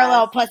Oh, you're a ass.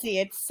 little pussy.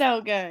 It's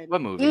so good.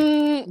 What movie?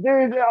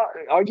 Dude,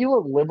 are you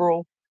a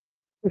liberal?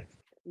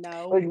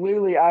 No. Like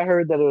literally, I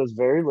heard that it was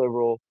very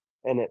liberal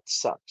and it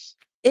sucks.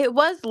 It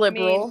was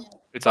liberal.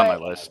 It's on my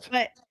but list.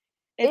 But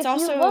it's if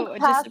also you look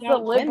just past the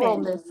about women.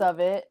 liberalness of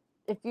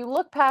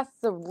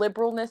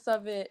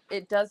it,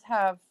 it does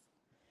have,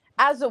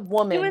 as a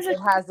woman, it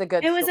has a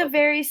good It was a story.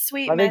 very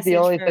sweet I think message the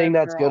only for thing a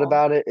that's good girl.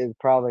 about it is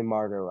probably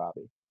Margot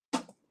Robbie.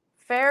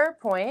 Fair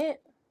point.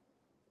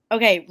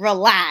 Okay,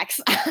 relax.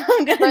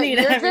 I'm gonna But need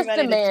you're just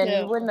everybody a man. to You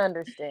chill. wouldn't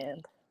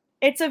understand.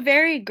 It's a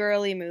very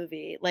girly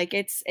movie. Like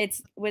it's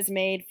was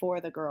made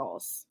for the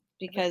girls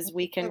because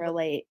we can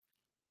relate.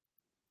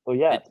 Well,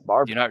 yeah, it's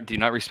Barbie. Do you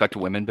not respect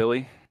women,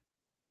 Billy?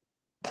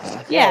 Yeah,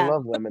 I Yeah.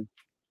 love women.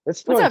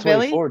 It's What's up,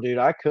 Billy? 2024, dude.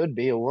 I could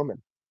be a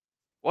woman.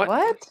 What?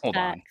 Hold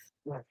on.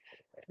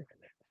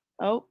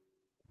 Oh.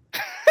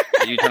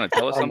 Are you trying to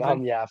tell us something?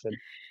 I'm yapping.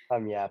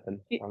 I'm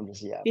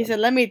just yapping. He said,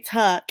 "Let me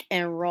tuck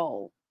and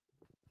roll."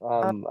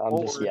 I'm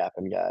just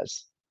yapping,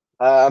 guys.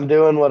 I'm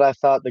doing what I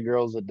thought the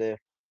girls would do.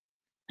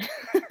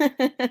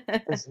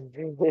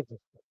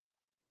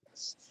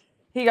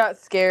 He got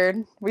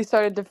scared. We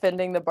started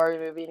defending the Barbie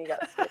movie, and he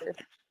got scared.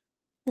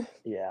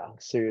 Yeah,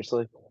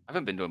 seriously. I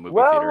haven't been to a movie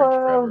theater in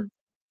forever.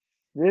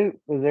 Dude,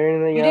 is there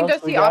anything You else?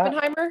 didn't go see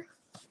Oppenheimer?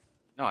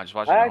 No, I just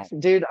watched it at home.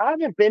 Dude, I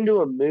haven't been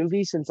to a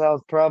movie since I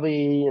was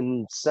probably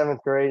in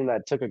 7th grade, and I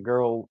took a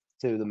girl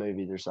to the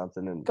movies or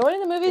something. And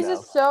Going to the movies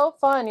is so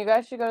fun. You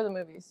guys should go to the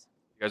movies.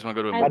 You guys want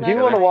to go to a I movie I do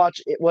love want to it.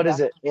 watch it. What is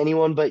it?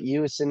 Anyone But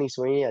You with Sydney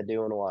Sweeney. I do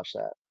want to watch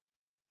that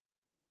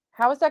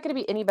How is that going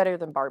to be any better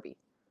than Barbie?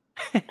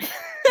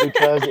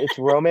 because it's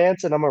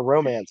romance, and I'm a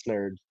romance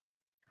nerd.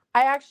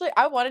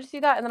 I wanted to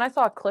see that, and then I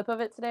saw a clip of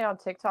it today on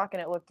TikTok,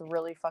 and it looked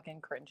really fucking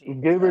cringy.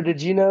 Goober,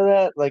 did you know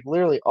that? Like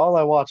literally, all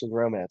I watch is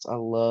romance. I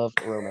love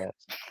romance.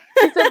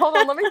 He said, "Hold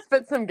on, let me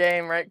spit some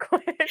game right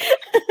quick."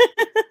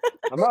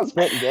 I'm not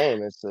spitting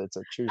game. It's a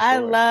true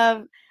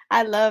story.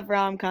 I love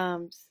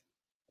rom-coms.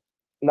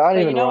 Not But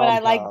even you know what I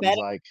rom-coms. like better?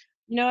 Like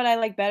You know what I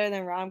like better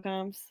than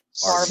rom-coms?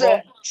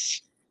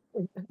 sex.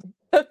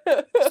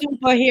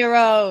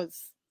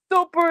 Superheroes.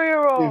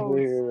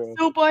 Superheroes.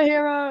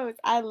 Superheroes.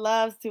 I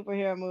love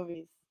superhero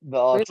movies. The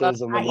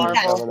autism I and eat Goober's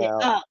that coming shit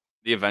out. up.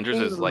 The Avengers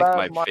We is like love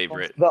my Marvel.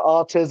 favorite. The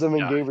autism and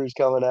Yeah. Goober's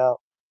coming out.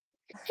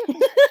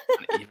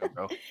 Even,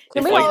 bro. Can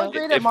If, we like, all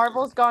agree that if-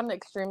 Marvel's gone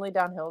extremely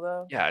downhill,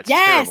 though? Yeah, it's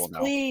Yes, terrible now.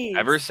 please.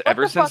 Ever What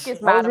the since fuck is I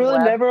was Madam really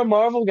Web? never a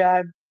Marvel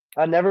guy.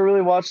 I never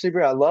really watched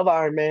super. I love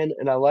Iron Man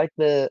and I like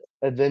the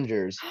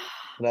Avengers.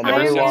 But I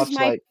never Iron Man's watched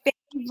my like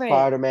favorite.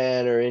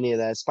 Spider-Man or any of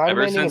that.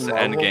 Spider-Man ever since even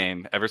Marvel?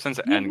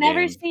 You've never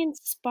Endgame, seen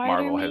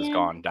Spider-Man? Marvel has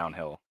gone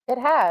downhill. It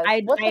has.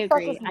 I What the fuck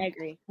agree. is I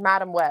agree.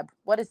 Madam Web?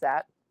 What is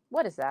that?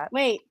 What is that?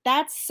 Wait,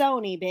 that's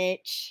Sony,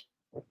 bitch.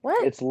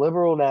 What? It's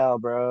liberal now,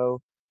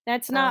 bro.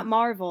 That's not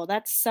Marvel.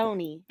 That's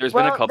Sony. There's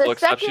been a couple the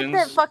exceptions. second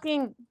that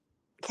fucking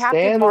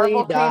Captain Stan Marvel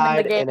Lee came in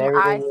died the and game,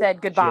 everything I was said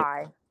shit.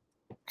 goodbye.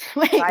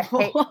 Wait, I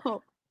hate-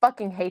 whoa.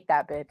 Fucking hate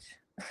that bitch.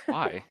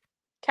 Why?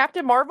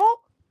 Captain Marvel?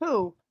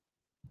 Who?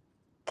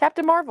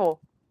 Captain Marvel.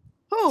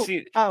 Who?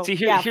 See,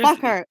 yeah, fuck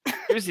her.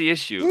 Here's the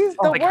issue. She's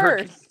the Like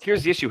worst.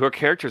 here's the issue. Her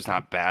character's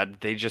not bad.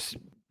 They just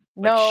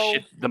No,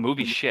 shit, the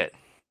movie's shit.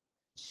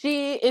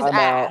 she is I'm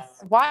out.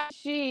 ass. Why did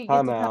she get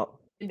I'm to come out.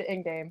 into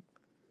Endgame?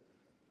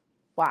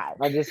 Why?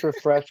 I just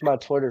refreshed my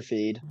Twitter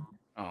feed.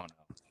 Oh no.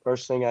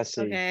 First thing I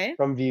see Okay.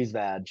 from Views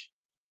Badge.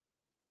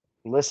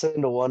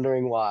 Listen to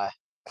wondering why.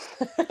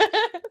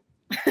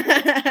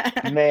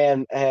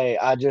 Man, hey,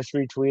 I just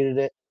retweeted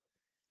it.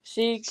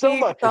 She So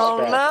keeps much on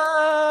respect.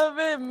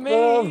 loving me.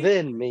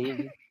 Loving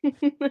me.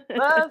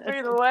 Loves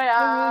me the way the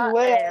I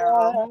way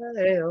am.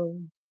 I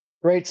am.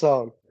 Great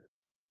song.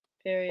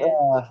 Period.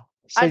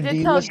 So I do did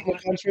you tell listen to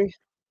country?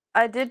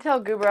 I did tell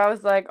Goober, I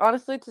was like,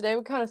 honestly, today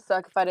would kind of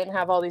suck if I didn't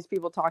have all these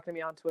people talking to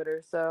me on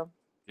Twitter. So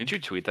Didn't you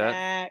tweet that?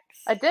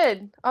 Facts. I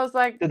did. I was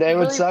like, Today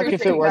would really suck if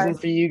appreciate it you wasn't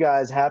guys. for you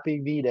guys. Happy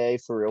V-Day,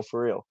 for real,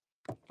 for real.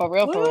 For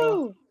real, for real.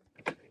 Woo!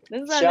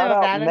 This is Shout another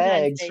out Valentine's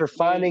Megs Day for for me.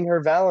 finding her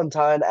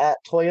Valentine at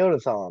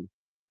Toyotathon.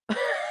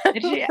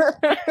 Did she?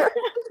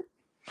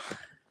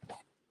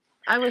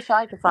 I wish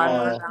I could find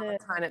my Uh,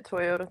 Valentine at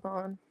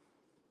Toyotathon.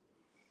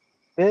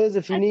 Biz,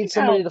 if you I need think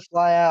somebody to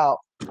fly out,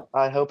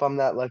 I hope I'm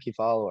that lucky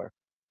follower.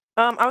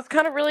 I was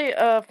kind of really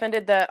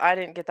offended that I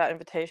didn't get that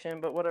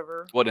invitation, but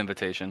whatever. What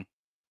invitation?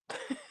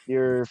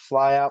 Your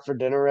fly out for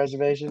dinner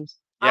reservations?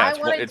 Yeah, I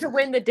wanted to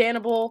win the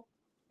Danable.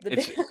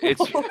 It's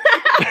the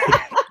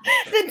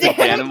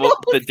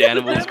the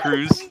Danimals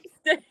cruise,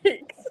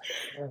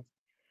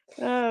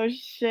 Oh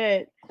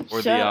shit!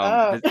 or Shut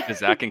up. the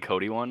Zach and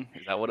Cody one.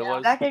 Is that what it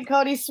was? Zach and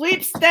Cody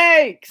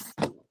sweepstakes.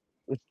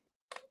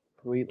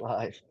 Sweet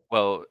life.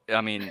 Well,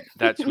 I mean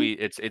that tweet.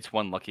 It's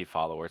one lucky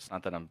follower. It's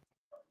not that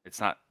it's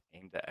not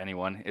aimed at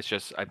anyone. It's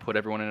just I put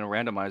everyone in a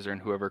randomizer,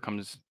 and whoever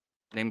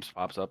names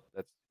pops up,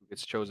 that's who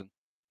gets chosen.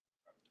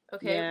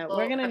 Okay, Yeah, well,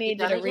 we're gonna have you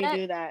need you done to it yet?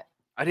 redo that.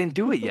 I didn't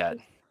do it yet.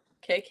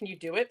 Okay, can you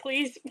do it,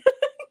 please?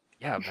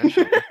 Yeah,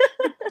 eventually.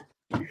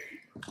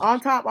 On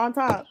top. I'll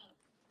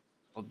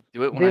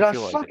do it when Dude, I I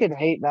feel like it. fucking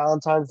hate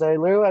Valentine's Day.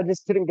 Literally, I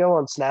just couldn't go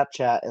on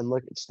Snapchat and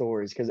look at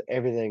stories because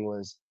everything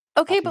was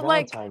Okay, Happy but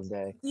like Valentine's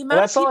Day. the And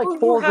amount I of saw like people who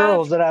 4 have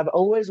girls that I've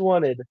always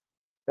wanted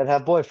that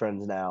have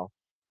boyfriends now.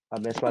 I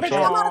missed my they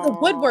chance. come out of the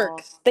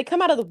woodworks. They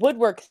come out of the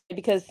woodworks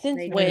because since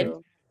They when?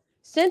 do.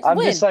 Since I'm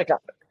when? just like,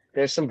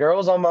 there's some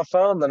girls on my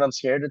phone that I'm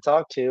scared to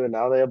talk to, and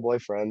now they have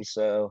boyfriends.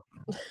 So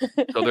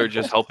So they're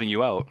just helping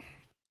you out.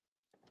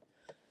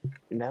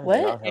 no, What?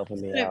 they're not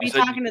helping me Shouldn't out. be You said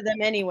talking to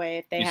them anyway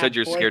if they You have said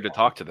you're scared to boyfriends.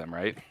 talk to them,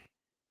 right?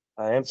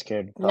 I am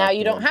scared to talk Now to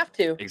you don't them. have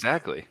to.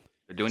 Exactly.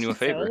 They're doing you a So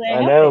favor. they I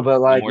help know, it.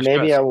 but like more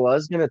maybe stress. I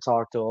was gonna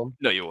talk to them.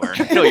 No, you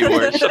weren't. No, you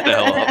weren't. Shut the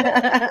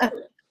hell up.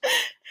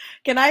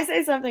 Can I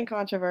say something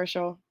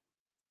controversial?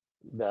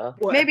 No.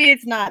 What? Maybe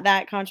it's not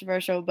that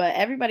controversial, but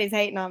everybody's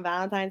hating on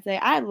Valentine's Day.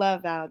 I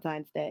love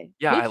Valentine's Day.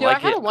 Yeah, Me I too. like I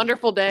had it. a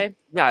wonderful day.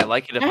 Yeah, I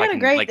like it if I I had a can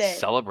great like day.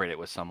 celebrate it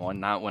with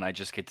someone, not when I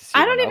just get to see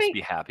I don't everyone else even-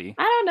 be happy.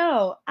 I don't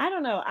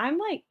know. I'm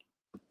like,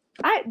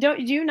 do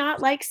you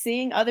not like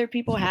seeing other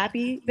people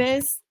happy,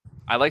 Biz?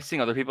 I like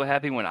seeing other people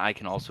happy when I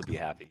can also be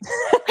happy.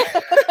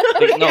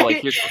 Like, no,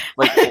 like you're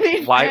like I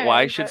mean, why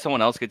fair, should but-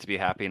 someone else get to be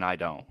happy and I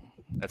don't?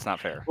 That's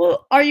not fair.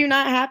 Well, are you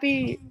not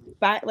happy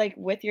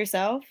with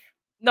yourself?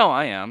 No,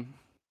 I am.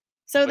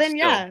 So But then, still.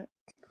 yeah,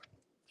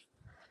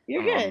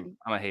 you're good.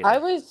 I'm a hater. I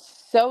was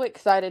so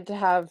excited to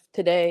have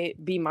today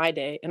be my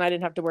day, and I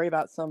didn't have to worry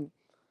about some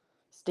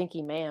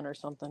stinky man or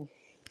something.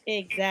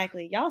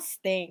 Exactly. Y'all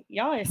stink.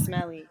 Y'all are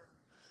smelly.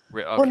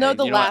 Okay, Well, no,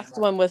 the you know what? last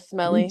one was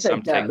smelly.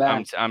 Take that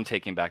back. I'm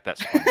taking back that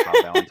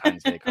SpongeBob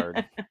Valentine's Day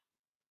card.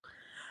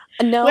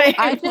 No, Wait,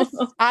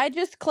 I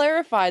just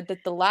clarified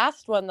that the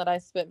last one that I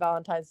spent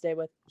Valentine's Day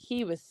with,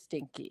 he was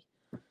stinky,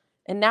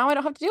 and now I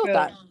don't have to deal with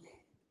that.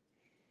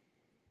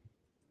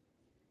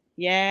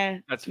 Yeah.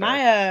 That's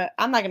fair.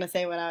 I'm not gonna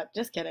say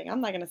just kidding.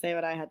 I'm not gonna say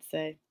what I had to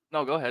say.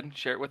 No, go ahead and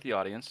share it with the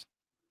audience.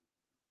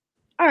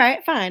 All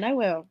right, fine, I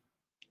will.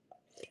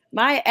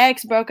 My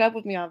ex broke up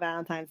with me on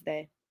Valentine's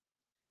Day.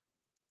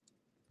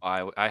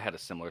 I had a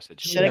similar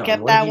situation. Should have Yeah,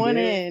 kept what'd that you one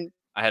do? in.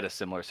 I had a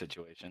similar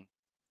situation.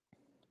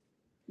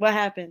 What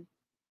happened?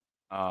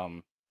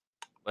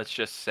 Let's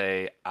just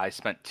say I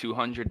spent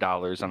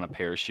 $200 on a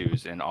pair of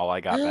shoes, and all I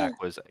got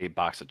back was a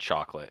box of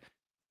chocolate.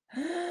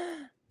 Ooh,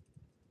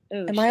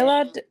 Am I shit.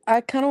 allowed to,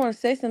 I kind of want to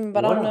say something,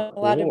 but What I'm a not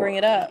allowed to bring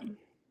it up.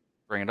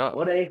 Bring it up.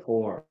 What a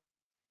whore.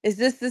 Is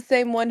this the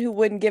same one who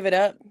wouldn't give it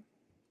up?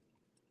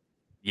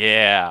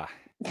 Yeah.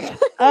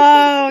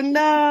 Oh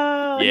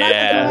no!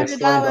 Yeah. Not the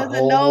 $200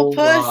 and no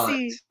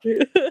pussy.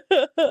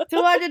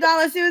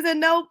 $200 shoes and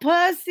no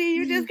pussy.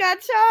 You just got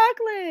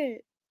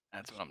chocolate.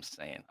 That's what I'm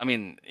saying. I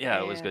mean, yeah,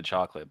 it was Yeah. good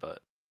chocolate, but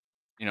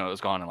it was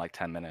gone in like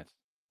 10 minutes.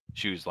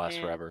 Shoes last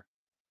Yeah. forever.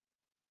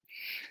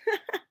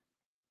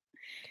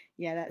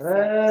 Yeah,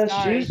 that's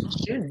sorry.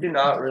 Shoes do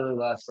not really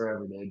last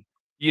forever, dude.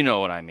 You know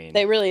what I mean.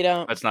 They really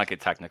don't. Let's not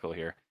get technical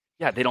here.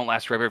 Yeah, they don't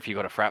last forever if you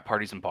go to frat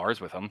parties and bars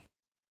with them.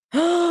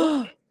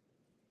 Oh,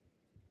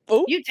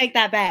 You take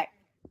that back.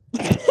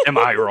 Am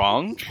I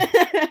wrong?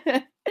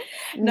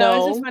 No,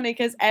 it's just funny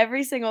because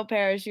every single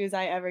pair of shoes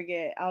I ever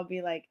get, I'll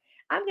be like,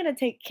 I'm gonna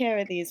take care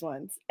of these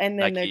ones, and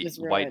then they're just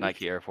ruined. White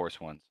Nike Air Force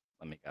Ones.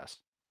 Let me guess.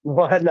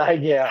 What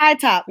night? Yeah. High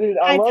top. Dude,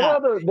 I High love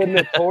top. how the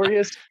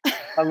notorious.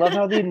 I love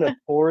how the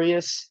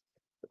notorious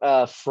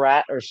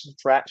frat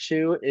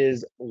shoe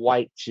is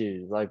white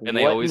shoes. Like, And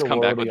they what in always the come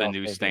back world with are a y'all new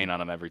thinking? stain on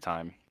them every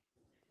time.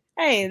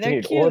 Hey, they're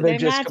Dude, cute. or they're They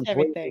just match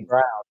completely everything.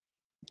 brown.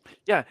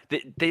 Yeah,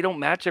 they don't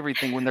match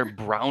everything when they're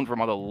brown from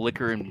all the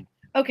liquor and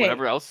Okay,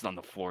 Whatever else is on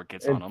the floor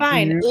gets on them.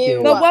 fine.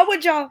 Ew. But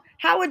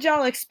how would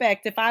y'all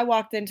expect if I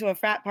walked into a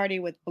frat party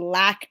with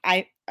black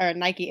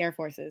Nike Air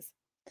Forces?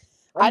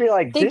 I'd be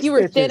like, think this you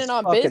were bitch standing is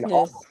on fucking business.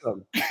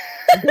 awesome.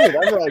 Dude,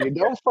 I'm like,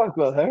 don't fuck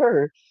with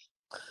her.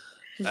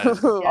 That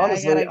is- Yeah,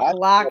 Honestly, I got a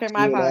Glock in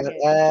my pocket.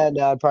 And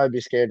I'd probably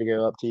be scared to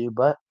go up to you,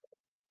 but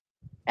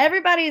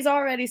Everybody's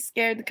already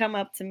scared to come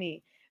up to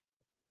me.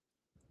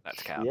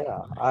 That's cap. yeah,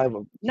 I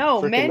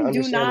No, freaking men do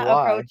understand not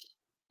why. approach.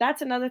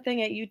 That's another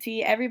thing at UT.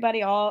 Everybody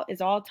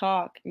is all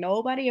talk.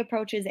 Nobody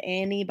approaches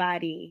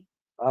anybody.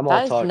 I'm all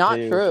That is talk not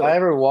too. true. If I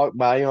ever walk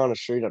by you on the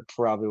street, I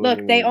probably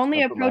wouldn't Look, they even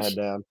only put my head approach.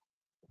 down.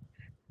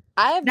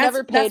 I have never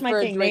That's paid my for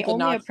a thing. They drink in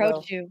only Knoxville.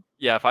 approach you.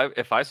 Yeah,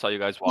 if I saw you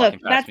guys Look, walking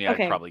past that's me, I'd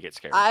okay. probably get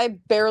scared. I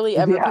barely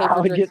ever Yeah, pay I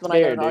for would drinks get when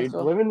I go to scared, dude.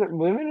 Knoxville.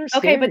 Women are Okay,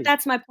 scary. but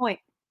that's my point.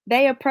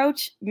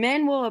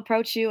 Men will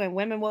approach you and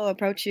women will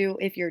approach you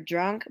if you're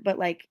drunk, but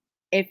like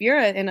if you're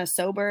in a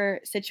sober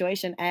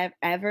situation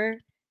ever,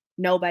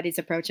 nobody's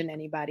approaching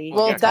anybody.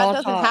 Well, yeah, It's that all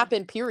doesn't talk.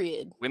 happen,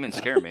 period. Women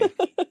scare me.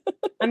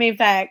 I mean,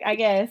 fact, I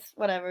guess,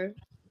 whatever.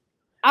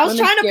 I was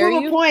Women trying to scare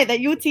prove you? a point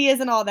that UT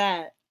isn't all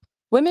that.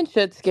 Women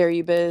should scare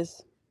you,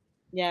 Biz.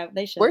 Yeah,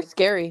 they should. We're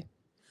scary.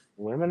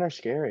 Women are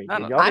scary. I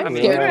don't- Y'all I'm can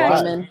mean, ruin scared our of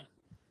lives. women.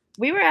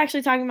 We were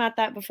actually talking about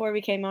that before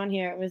we came on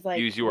here. It was like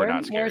you are we're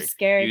not more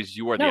scary. scared.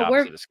 You are the No,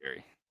 opposite of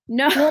scary.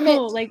 No, Damn it.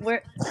 like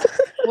we're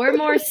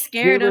more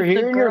scared Huber, of the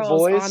hearing your girls on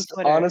voice,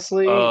 Twitter.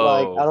 honestly, like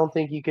I Oh. don't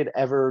think you could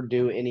ever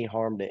do any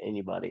harm to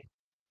anybody.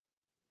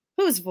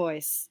 Whose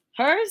voice?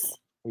 Hers?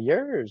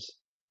 Yours.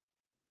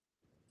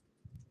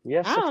 You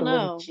have I such a don't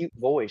little know. cute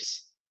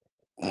voice.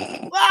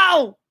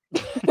 Wow,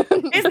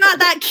 it's not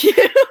that cute.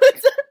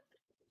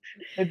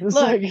 It's Look.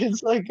 like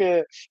it's like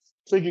a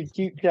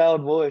cute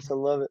child voice. I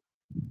love it.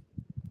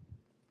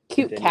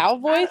 Cute Continue. cow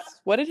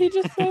voice? What did he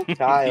just say?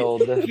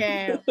 Child.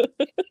 Cow.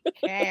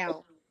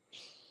 Cow.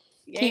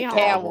 Cute Yeehaw.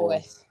 cow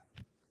voice.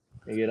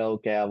 You get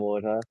old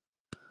cowboy, huh?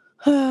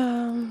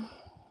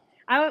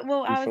 I You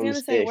was from the gonna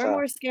say States, huh?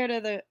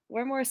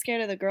 we're more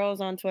scared of the girls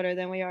on Twitter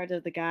than we are to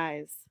the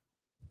guys.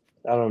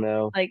 I don't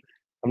know. Like,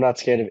 I'm not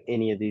scared of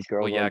any of these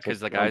girls. Well, yeah, on because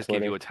the on guys give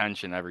Twitter. you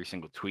attention every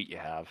single tweet you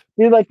have.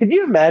 Dude, like, could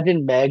you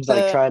imagine Megs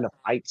like Uh, trying to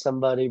fight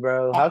somebody,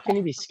 bro? How can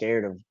you be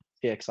scared of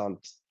chicks on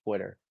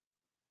Twitter?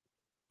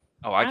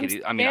 Oh, I I'm get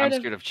it. I mean, I'm scared of-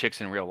 scared of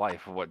chicks in real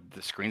life. What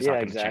the screen's Yeah, not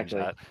going to change exactly.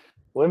 that.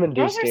 Women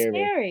do girls are scare me.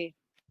 scary.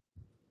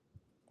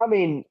 I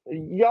mean,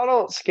 y'all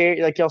don't scare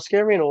like y'all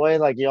scare me in a way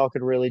like y'all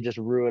could really just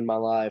ruin my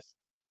life.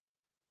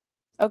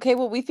 okay,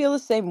 well, we feel the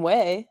same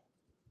way.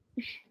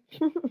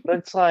 But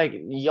it's like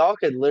y'all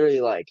could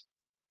literally like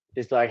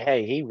just like,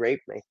 hey, he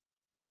raped me.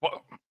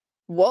 Whoa.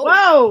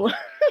 Whoa.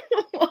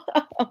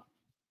 Whoa.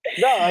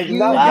 No, like You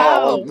not have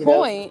y'all, a like, you know.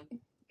 point, I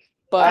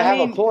but have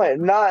mean- a point.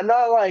 Not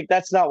like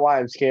that's not why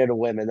I'm scared of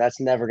women. That's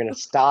never gonna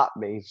stop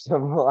me. So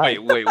like,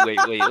 Wait.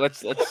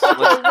 Let's whoa,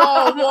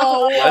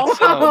 whoa. let's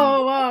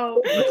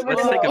Whoa.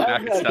 let's take a Whoa.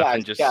 back step guys,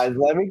 and just guys,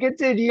 let me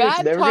continue. Bad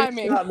It's never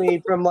timing. gonna stop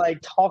me from like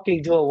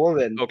talking to a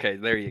woman. okay.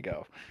 There you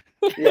go.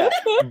 Yeah,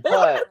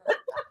 but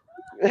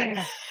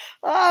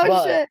Oh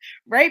But- shit.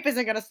 Rape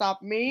isn't gonna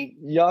stop me.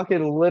 y'all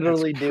can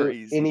literally do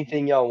crazy.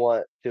 anything y'all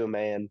want to a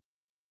man.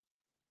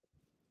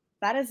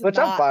 That is Which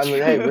not I'm fine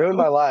with. Hey, true. ruin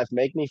my life.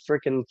 Make me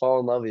freaking fall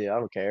in love with you. I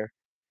don't care.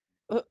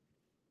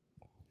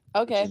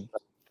 okay.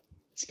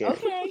 Scary.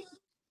 Okay.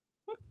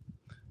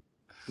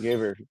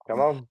 Giver, come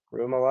on,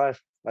 ruin my life.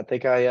 I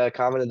think I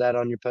commented that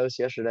on your post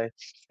yesterday.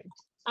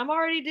 I'm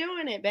already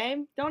doing it, babe.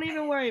 Don't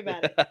even worry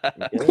about it.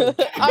 Good.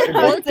 I'm It's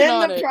working in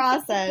on the it.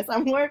 process.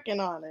 I'm working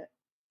on it.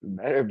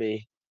 Better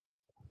be.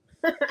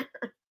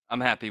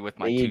 I'm happy with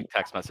my You- 2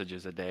 text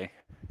messages a day.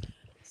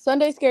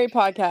 Sunday Scary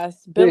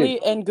Podcast.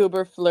 Billy and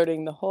Goober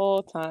flirting the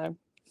whole time.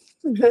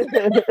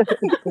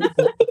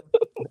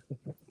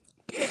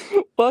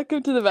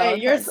 Welcome to the Hey,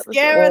 Valentines you're episode.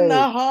 scaring Hey.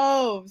 the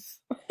hoes.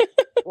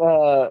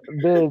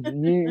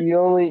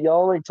 Biz,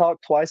 y'all only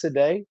talk twice a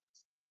day?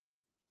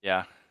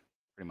 Yeah,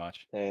 pretty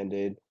much. Damn,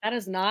 dude. That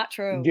is not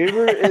true.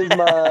 Goober is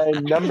my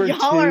number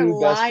Y'all are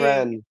 2 best lying.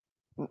 friend.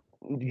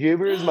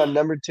 Goober is my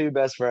number 2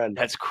 best friend.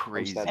 That's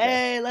crazy. Snapchat.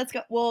 Hey, let's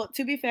go. Well,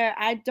 to be fair,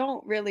 I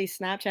don't really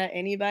Snapchat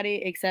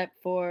anybody except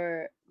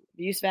for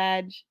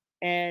Vag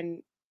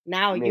and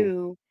now Me.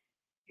 you,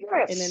 and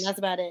then Yes. that's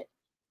about it.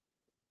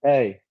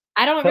 Hey,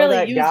 I don't tell really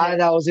that use guy it.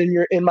 that was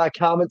in my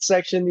comment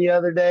section the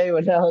other day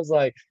when I was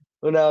like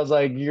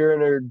you're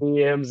in her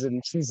DMs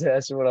and she's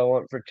asking what I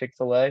want for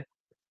Chick-fil-A.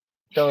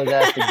 Tell his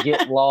ass to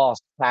get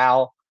lost,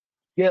 pal.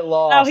 Get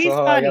lost. he's I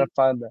funny. gotta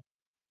find that.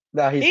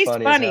 No, he's He's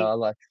funny, funny. as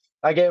hell.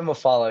 I gave him a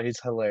follow. He's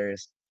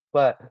hilarious.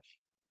 But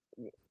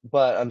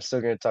I'm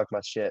still gonna talk my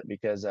shit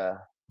because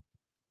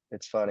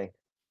it's funny.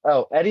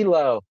 Oh, Eddie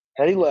Lowe,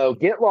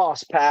 get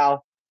lost,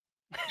 pal.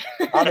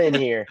 I'm in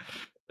here.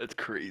 That's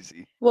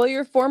crazy. Well,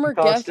 your former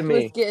Talks guest to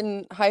was me.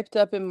 getting hyped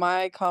up in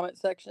my comment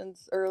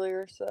sections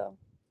earlier, so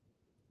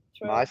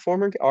True. Our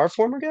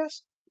former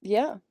guest?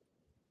 yeah.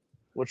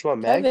 Which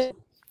one, Meg?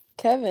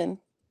 Kevin.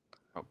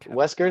 Okay.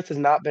 Wes Girth has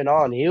not been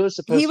on. He was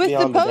supposed He to was be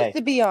on today. supposed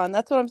to be on.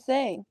 That's what I'm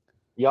saying.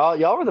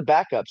 Y'all were the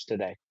backups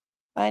today.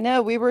 I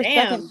know, we were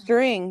second Damn.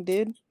 string,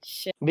 dude.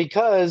 Shit.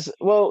 Because,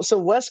 well, so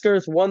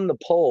Westgirth won the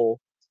poll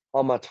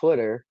on my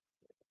Twitter.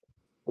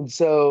 And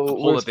so The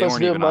we poll were that they supposed to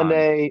weren't do it even on.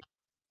 Monday.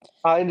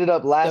 I ended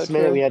up last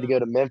minute, true. we had to go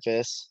to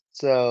Memphis.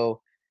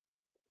 So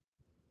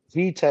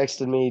Biz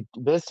texted me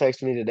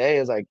today. He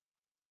was like,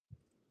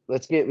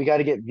 we got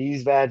to get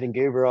V's, Vag, and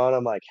Goober on.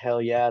 I'm like,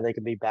 hell yeah, they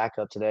could be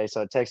backup today.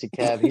 So I texted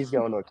Kev. He's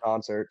going to a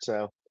concert.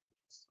 So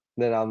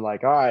then I'm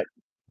like, all right,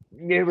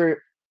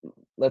 Goober,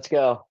 let's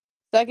go.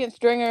 Second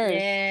stringers.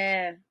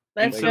 Yeah.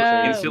 Let's Instantly,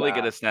 go. instantly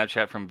get a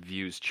Snapchat from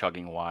Views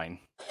chugging wine.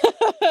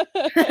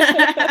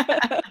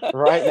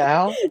 Right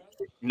now?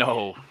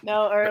 No,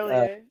 No,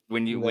 earlier.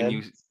 when you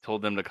Then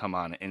told them to come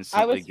on,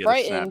 instantly was get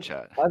frightened.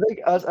 a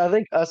Snapchat. I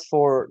think us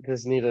four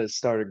just need to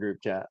start a group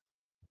chat.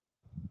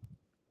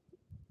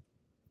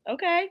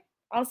 Okay.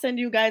 I'll send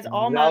you guys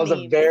all That my was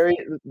memes.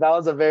 that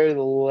was a very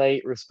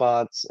late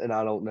response, and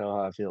I don't know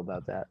how I feel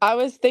about that. I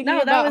was thinking No,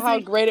 that about was how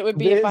me. great it would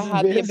be if I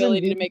had the Biz and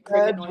ability to make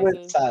cricket Vag went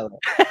noises. silent.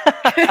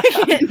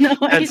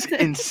 That's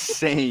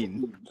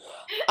insane.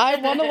 I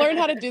want to learn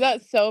how to do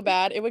that so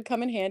bad. It would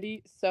come in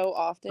handy so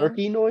often.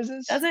 Turkey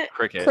noises? Doesn't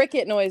Cricket.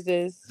 Cricket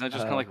noises. Isn't that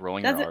just kind of like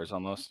rolling your Does it- R's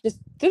almost? Just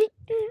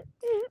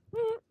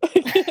I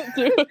can't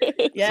do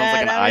it. Yeah, Sounds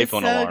like an that was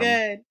iPhone so alarm.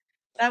 good.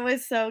 That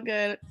was so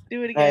good.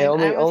 Do it again. Hey, I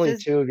was only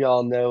just two of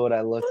y'all know what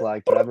I look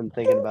like, but I've been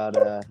thinking about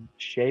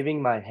shaving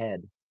my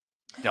head.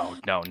 No.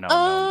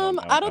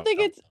 I don't think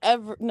it's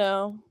ever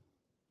no.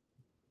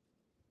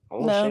 I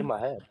want to No. shave my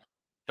head.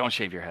 Don't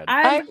shave your head.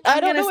 I'm I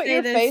don't gonna know what say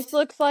your this. face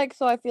looks like,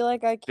 so I feel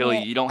like I can't. Billy,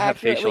 you don't have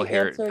facial accurately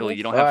hair. answer Billy, this.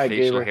 you don't All have right,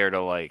 facial Goober. hair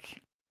to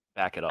like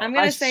back it up. I'm I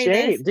gonna say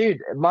this. shave, dude.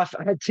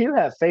 I do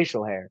have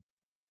facial hair.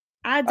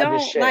 I just don't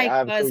shave. like I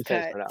have buzz clean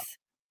face for now. cuts.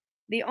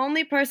 The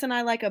only person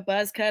I like a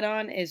buzz cut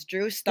on is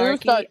Drew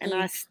Starkey, and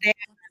I stand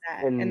for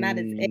that. And that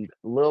is it. And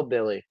Lil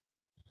Billy.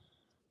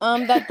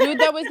 That dude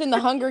that was in the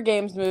Hunger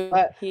Games movie,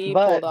 he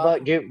pulled off.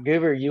 But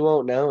Goober, you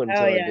won't know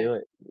until yeah. I do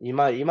it. You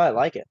might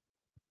like it.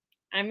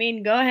 I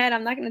mean, go ahead.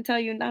 I'm not gonna tell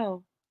you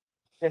no.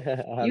 I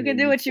You can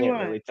do mean, what you can't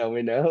want. really tell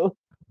me no.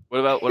 What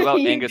about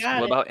You Angus? got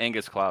What it. about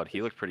Angus Cloud?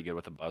 He looked pretty good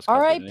with a buzz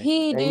cut. didn't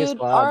he? R.I.P. Angus dude.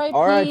 Cloud. R.I.P.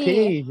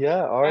 R.I.P.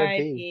 Yeah, R.I.P.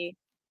 R.I.P.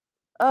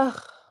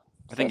 Ugh.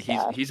 I think so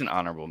sad. he's an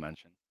honorable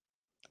mention.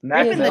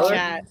 Mac He in is the Miller.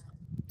 chat.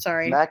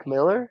 Sorry. Mac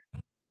Miller.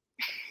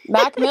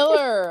 Mac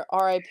Miller.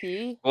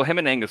 R.I.P. Well, him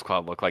and Angus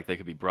Cloud look like they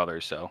could be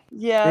brothers. So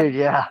Yeah, Dude,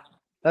 yeah.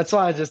 That's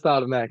why I just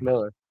thought of Mac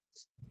Miller.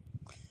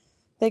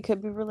 they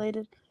could be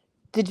related.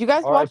 Did you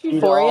guys watch R.I.P.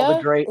 to all Euphoria?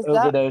 the great Is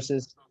that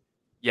overdoses.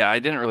 yeah, I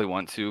didn't really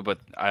want to, but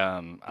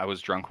I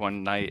was drunk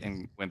one night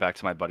and went back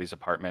to my buddy's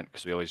apartment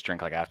because we always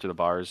drink like after the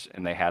bars,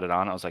 and they had it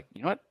on. I was like,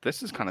 you know what,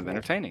 this is kind of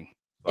entertaining.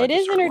 So I It just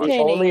is started watching. The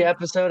entertaining. only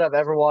episode I've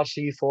ever watched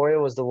of Euphoria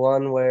was the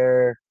one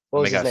where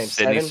what was my his God, name?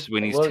 Sydney Seven.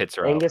 Sweeney's What- tits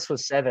are out. Angus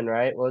was 7,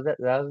 right? What was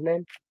that his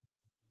name?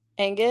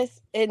 Angus?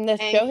 In the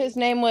show, his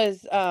name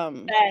was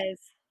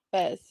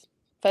Fez.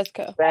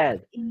 Fezco.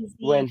 Bad. Easy.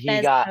 When he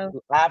Fez, got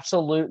though.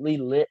 absolutely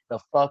lit the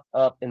fuck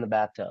up in the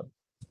bathtub.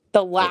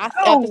 The last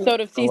Oh!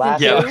 episode of The season last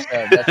 2.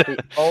 episode. That's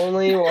the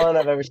only one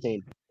I've ever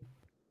seen.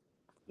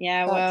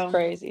 Yeah, That's well,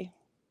 crazy.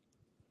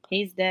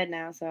 he's dead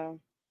now,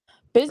 so.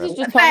 Biz is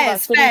just talking about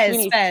Sydney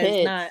Sweeney's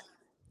tits. not.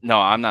 No,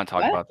 I'm not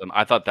talking What? about them.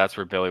 I thought that's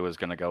where Billy was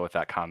gonna go with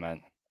that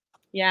comment.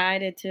 Yeah, I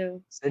did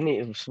too.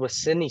 Was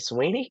Sydney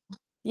Sweeney?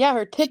 Yeah,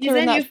 her tits She's are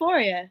in in that.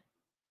 Euphoria.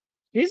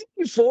 He's in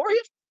Euphoria?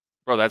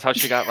 Bro, that's how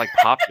she got like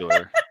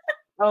popular.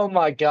 Oh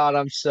my god,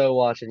 I'm so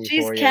watching She's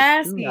Euphoria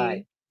Cassie.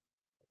 tonight.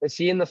 Is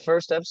she in the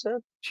first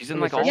episode? She's in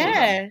In like the all first of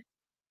them.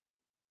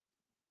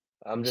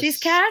 Yeah, I'm just she's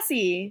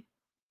Cassie.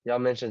 Y'all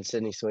mentioned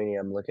Sydney Sweeney.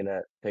 I'm looking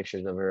at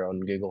pictures of her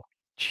on Google.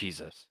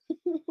 Jesus.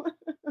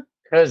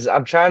 Because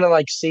I'm trying to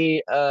like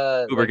see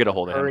Uber, get a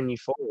hold of her him. in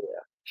Euphoria.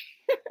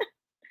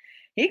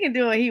 He can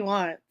do what he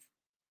wants.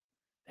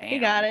 He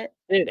Damn. got it.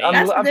 Dude, Damn.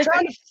 I'm That's the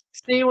trying to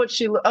see what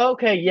she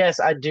okay, yes,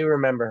 I do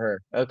remember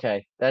her.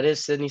 Okay. That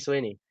is Sydney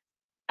Sweeney.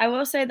 I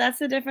will say that's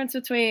the difference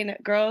between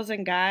girls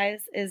and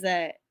guys is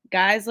that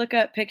guys look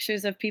up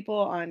pictures of people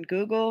on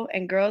Google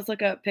and girls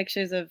look up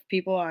pictures of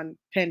people on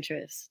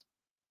Pinterest.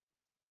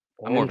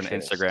 I'm more of an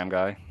Pinterest. Instagram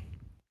guy.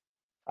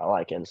 I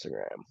like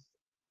Instagram.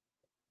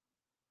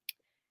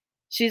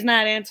 She's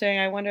not answering.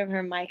 I wonder if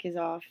her mic is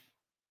off.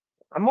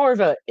 I'm more of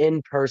an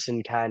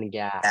in-person kind of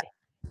guy.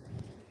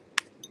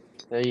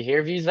 So you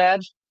hear Views,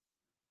 Vag?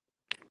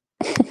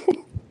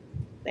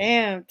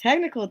 Damn,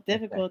 technical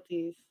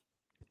difficulties.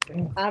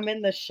 I'm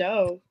in the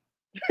show.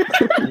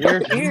 You're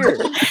here.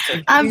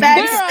 I'm There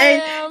I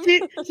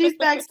backstage. am. She's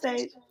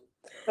backstage.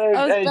 Hey,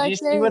 I was did you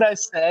see backstage. what I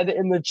said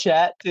in the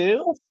chat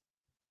too?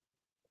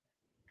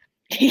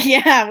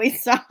 Yeah, we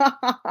saw.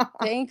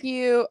 Thank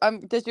you.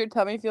 Does your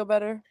tummy feel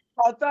better?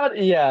 I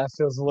thought, yeah, it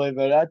feels way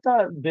better. I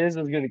thought Biz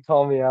was gonna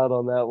call me out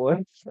on that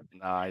one.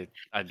 No, I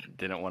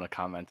didn't want to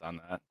comment on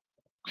that.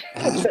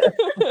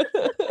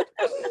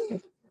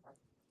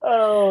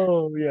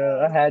 Oh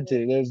yeah, I had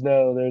to. There's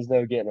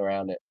no getting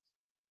around it.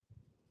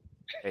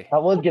 Hey, I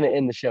was gonna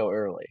end the show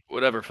early.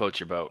 whatever floats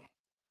your boat.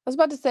 was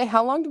about to say,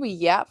 how long do we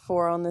yap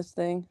for on this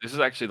thing? This is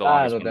actually the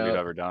I longest don't one we've know.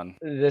 ever done.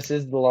 This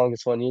is the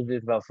longest one. Usually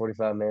it's about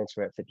 45 minutes.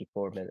 We're at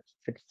 54 minutes.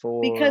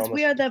 54, Because almost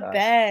we are the 55.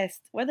 best.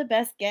 We're the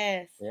best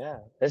guests. Yeah.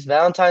 It's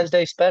Valentine's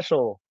Day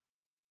special.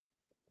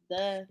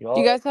 Duh. Do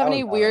you guys have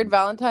any weird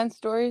Valentine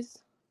stories?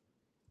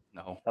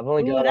 No. I've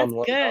only Ooh, gone that's on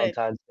one good.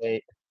 Valentine's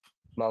date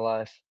in my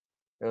life.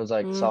 It was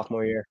like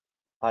sophomore year.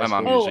 High My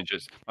mom school.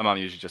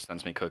 usually just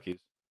sends me cookies.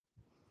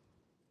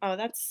 Oh,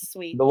 that's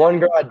sweet. The one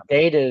though. girl I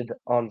dated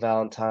on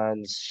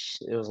Valentine's,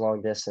 it was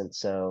long distance,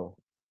 so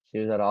she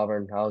was at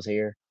Auburn. I was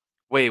here.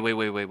 Wait.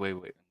 Never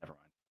mind.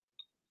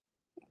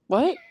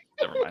 What?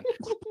 Never mind.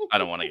 I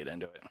don't want to get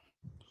into it.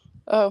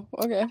 Oh,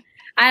 okay.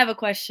 I have a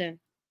question.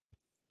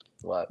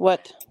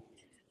 What?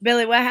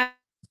 Billy, what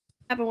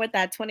happened with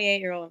that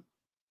 28-year-old?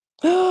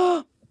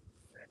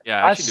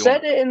 Yeah, I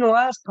said it in the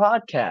last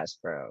podcast,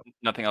 bro.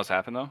 Nothing else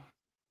happened though.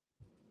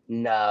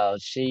 No,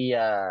 she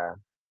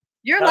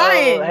You're oh,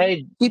 lying.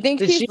 hey, You think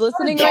did she's she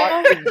listening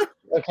talk now? to-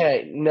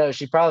 Okay, no,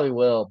 she probably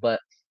will, but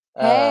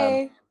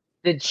Hey.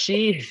 did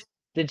she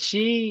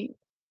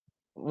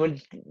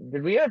when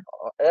did we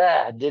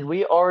have did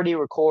we already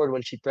record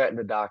when she threatened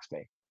to dox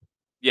me?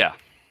 Yeah.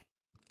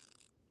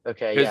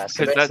 Okay, yeah.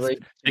 So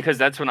Because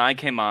that's when I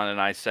came on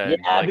and I said,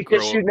 yeah, like,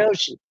 because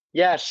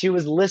girl, she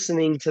was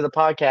listening to the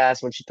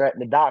podcast when she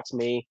threatened to dox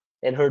me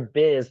and heard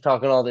Biz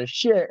talking all this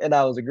shit, and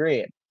I was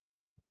agreeing.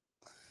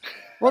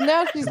 Well,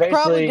 now she's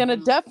probably gonna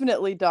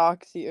definitely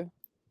dox you.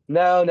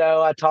 No,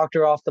 I talked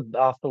her off the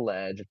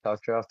ledge.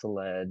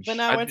 But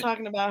now we're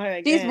talking about her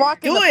again. She's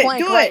walking the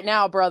plank right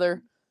now,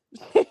 brother.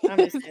 I'm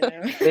just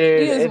kidding. Dude, She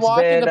is it's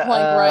walking been, the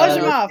plank right Close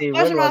your now. mouth. See,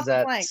 Close when your was mouth,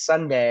 that?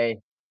 plank.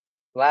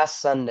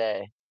 Last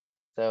Sunday.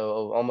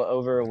 So almost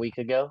over a week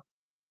ago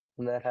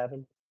when that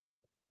happened.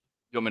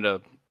 You want me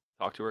to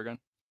talk to her again?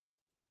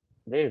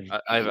 Dude,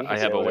 I you can have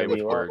say a way whatever with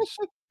you want. words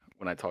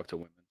when I talk to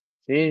women.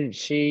 Dude,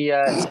 she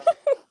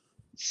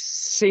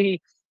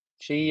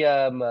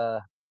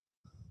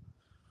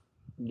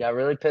got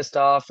really pissed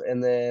off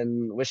and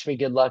then wished me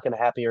good luck and a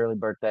happy early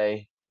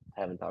birthday.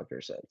 Haven't talked to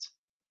her since.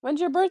 When's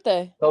your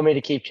birthday? Told me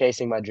to keep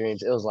chasing my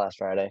dreams. It was last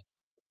Friday.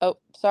 Oh,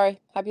 sorry.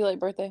 Happy late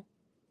birthday.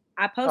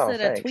 I posted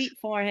a thanks. tweet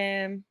for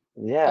him.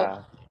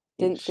 Yeah.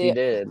 Didn't see she it.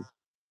 did.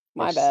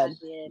 My bad. I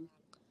did.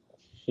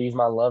 She's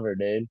my lover,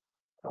 dude.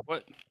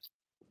 What?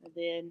 I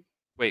did.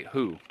 Wait,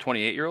 who?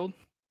 28-year-old?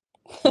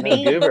 No,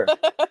 Me? Goober.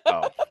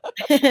 Oh.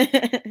 I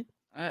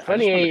just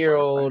wanted to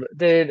 28-year-old,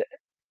 dude.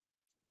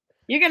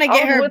 You're gonna I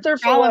get was her with her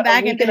for crawling what, a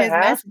back week into and a his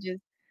half? messages.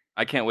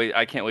 I can't wait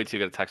till you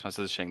get a text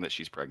message saying that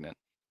she's pregnant.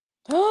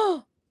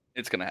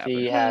 It's gonna happen.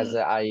 She has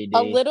an IED.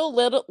 A little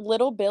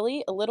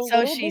Billy. A little So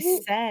little she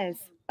Billy. says.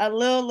 A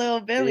little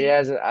Billy. She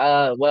has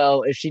an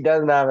well, if she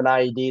doesn't have an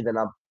IED, then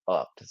I'm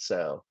fucked.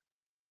 So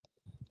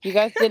You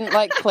guys didn't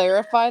like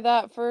clarify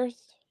that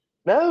first?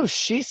 no,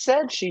 she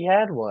said she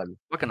had one.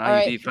 Fucking IED. All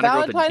right. Find a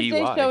girl with a Valentine's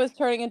Day DUI. show is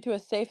turning into a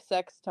safe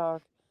sex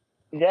talk.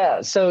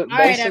 Yeah. So All right,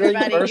 basically,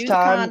 everybody, first use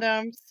time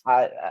condoms.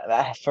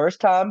 I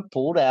first time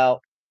pulled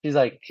out. She's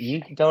like,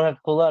 "You don't have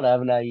to pull out. I have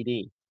an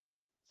IED."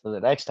 So the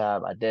next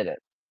time I did it.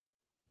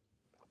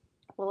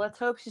 Well, let's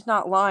hope she's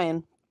not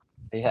lying.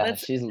 Yeah,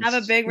 Let's she's have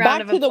a big round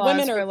Back of to the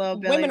applause for little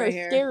Billy women are right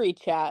here. scary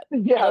chat.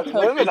 Yeah, Let's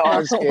hope women she's are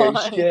not scary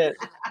lying. shit.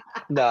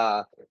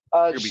 Nah.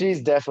 You're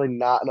She's definitely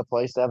not in a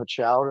place to have a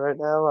child right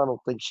now. I don't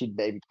think she'd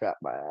baby crap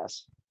my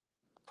ass.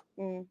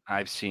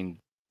 I've seen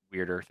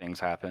weirder things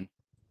happen.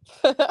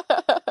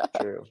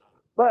 True.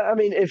 But I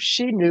mean, if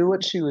she knew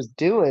what she was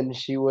doing,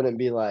 she wouldn't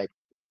be like,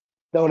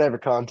 "Don't ever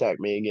contact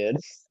me again."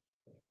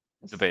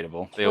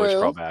 Debatable. They always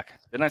crawl True. back.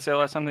 Didn't I say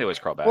last time? They always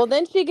crawl back. Well,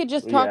 then she could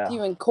just talk Yeah. to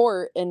you in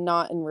court and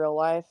not in real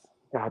life.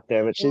 God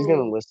damn it, she's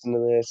gonna listen to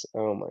this.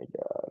 Oh my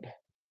god.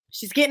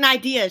 She's getting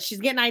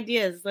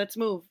ideas. Let's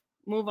move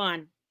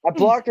on. I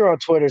blocked her on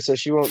Twitter, so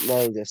she won't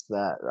know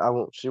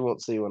that. She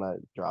won't see when I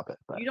drop it.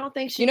 But You don't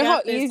think she You know how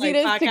got this, easy like, it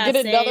is to podcast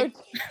get another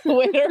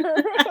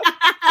Twitter?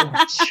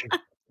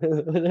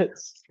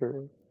 that's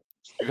true.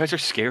 You guys are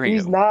scaring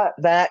He's him. not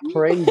that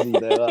crazy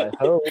though, I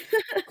hope.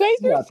 You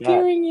guys Not are that.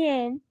 scaring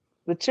him.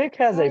 The chick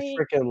has a Right.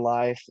 freaking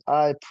life.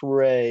 I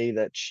pray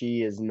that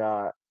she is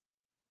not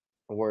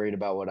worried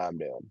about what I'm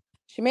doing.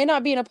 She may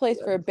not be in a place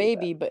Yeah, for a do that.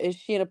 baby, but is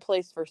she in a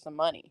place for some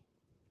money?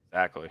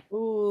 Exactly.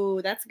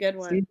 Ooh, that's a good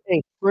one. She's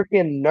a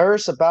freaking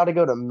nurse about to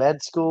go to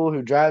med school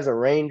who drives a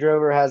Range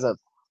Rover, has a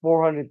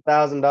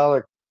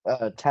 $400,000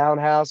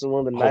 townhouse in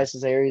one of the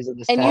nicest areas of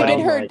this And town. you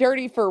did her like,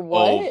 dirty for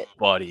what? Oh,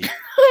 buddy.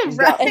 she's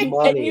got Right.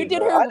 money, And you did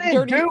bro. her I didn't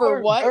dirty do for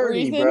her what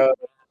dirty, reason? bro.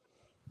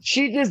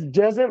 She just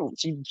doesn't.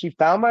 She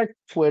found my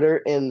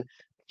Twitter and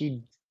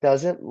she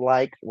doesn't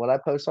like what I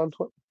post on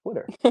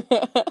Twitter.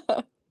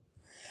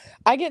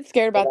 I get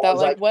scared about And I that.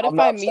 was Like, what I'm if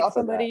I not meet stopping that.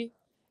 somebody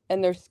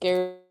and they're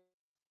scared?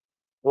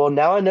 Well,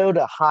 now I know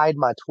to hide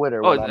my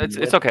Twitter. Oh, when I'm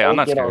it's okay. I'm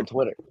not get on scared.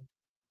 Twitter.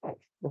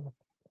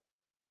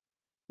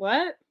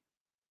 What?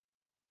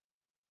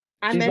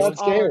 I She's missed not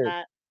all of scared.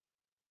 that.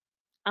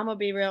 I'm gonna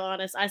be real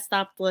honest. I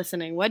stopped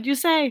listening. What'd you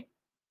say?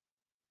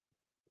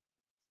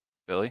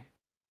 Billy?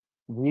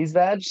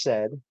 Vag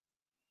said,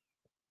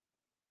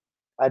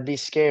 I'd be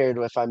scared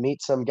if I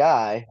meet some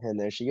guy, and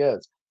there she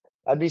goes.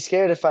 I'd be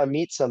scared if I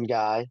meet some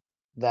guy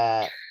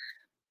that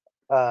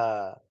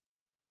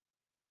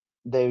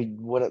they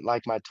wouldn't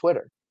like my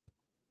Twitter.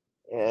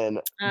 And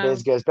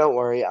Biz goes, "Don't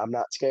worry, I'm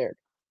not scared."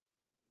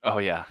 Oh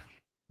yeah.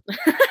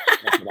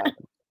 That's what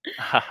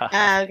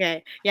happened.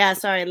 Okay. Yeah,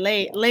 sorry.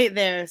 Late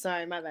there.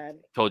 Sorry, my bad.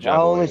 Told you I I'd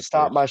only wait,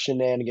 stopped bitch. my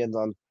shenanigans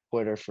on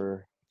Twitter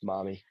for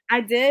mommy.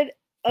 I did.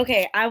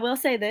 Okay, I will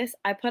say this.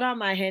 I put on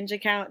my Hinge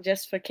account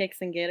just for kicks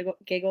and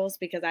giggles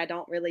because I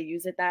don't really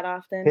use it that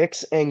often.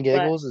 Kicks and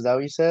giggles, is that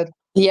what you said?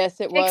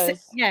 Yes, it Kicks,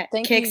 was. yeah,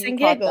 Thank kicks you. and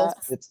Caught giggles.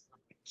 that. It's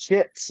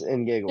shits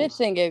and Shits giggles.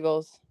 and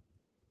giggles.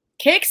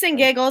 Kicks and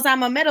giggles.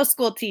 I'm a middle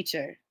school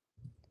teacher.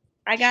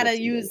 I gotta Shits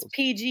and use giggles.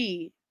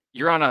 PG.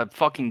 You're on a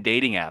fucking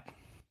dating app.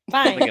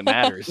 I don't think Fine. it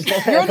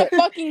matters. You're on a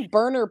fucking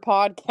burner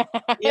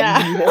podcast.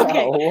 Yeah.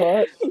 Okay.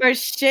 What? For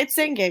shits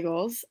and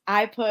giggles,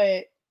 I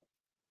put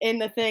in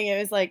the thing, it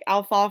was like,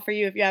 I'll fall for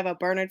you if you have a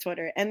burner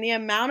Twitter. And the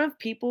amount of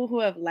people who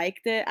have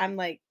liked it, I'm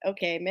like,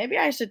 okay, maybe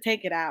I should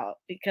take it out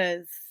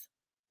because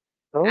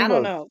I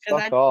don't know.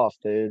 Fuck off,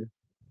 dude.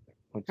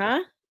 Huh?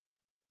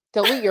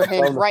 Delete your Tell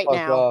Hinge him to right fuck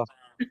now. off.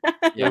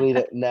 Yep. Delete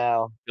it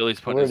now. Billy's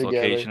putting We're his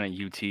together. location at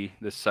UT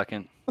this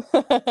second.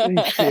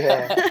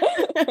 Yeah.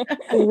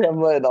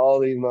 I'm letting all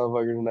these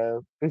motherfuckers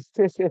know.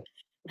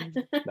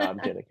 No, I'm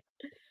kidding.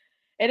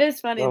 It is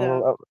funny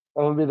though.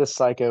 I'm gonna be the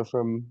psycho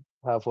from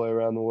halfway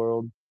around the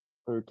world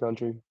or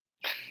country.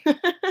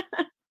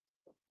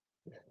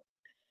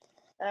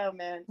 Oh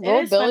man, it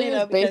Lord is Billy funny is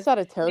though based because out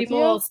of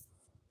Tokyo.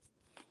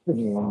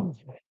 people.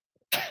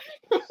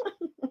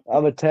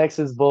 I'm a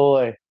Texas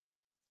boy.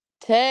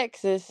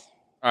 Texas.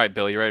 All right,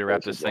 Billy, you ready to wrap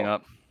Texas this thing boy.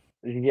 up?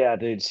 Yeah,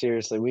 dude.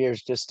 Seriously, we are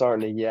just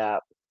starting to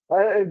yap.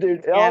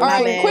 Dude, Yeah, All my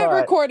right, bad. quit all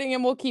right. recording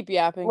and we'll keep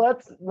yapping.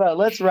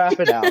 Let's wrap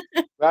it out.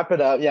 Wrap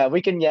it up. Yeah,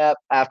 we can yap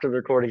after the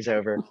recording's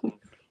over.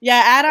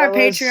 Yeah, add our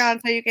Fellas.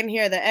 Patreon so you can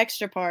hear the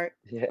extra part.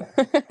 Yeah.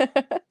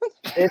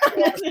 If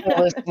you're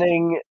still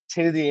listening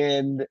to the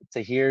end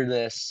to hear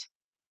this,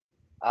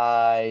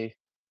 I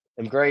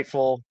am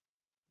grateful.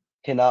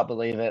 Cannot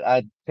believe it.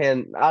 I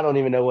don't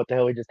even know what the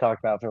hell we just talked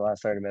about for the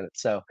last 30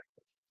 minutes. So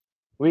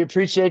we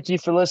appreciate you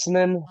for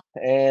listening,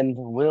 and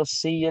we'll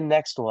see you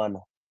next one.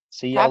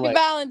 See y'all Happy later.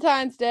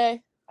 Valentine's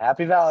Day.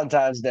 Happy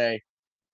Valentine's Day.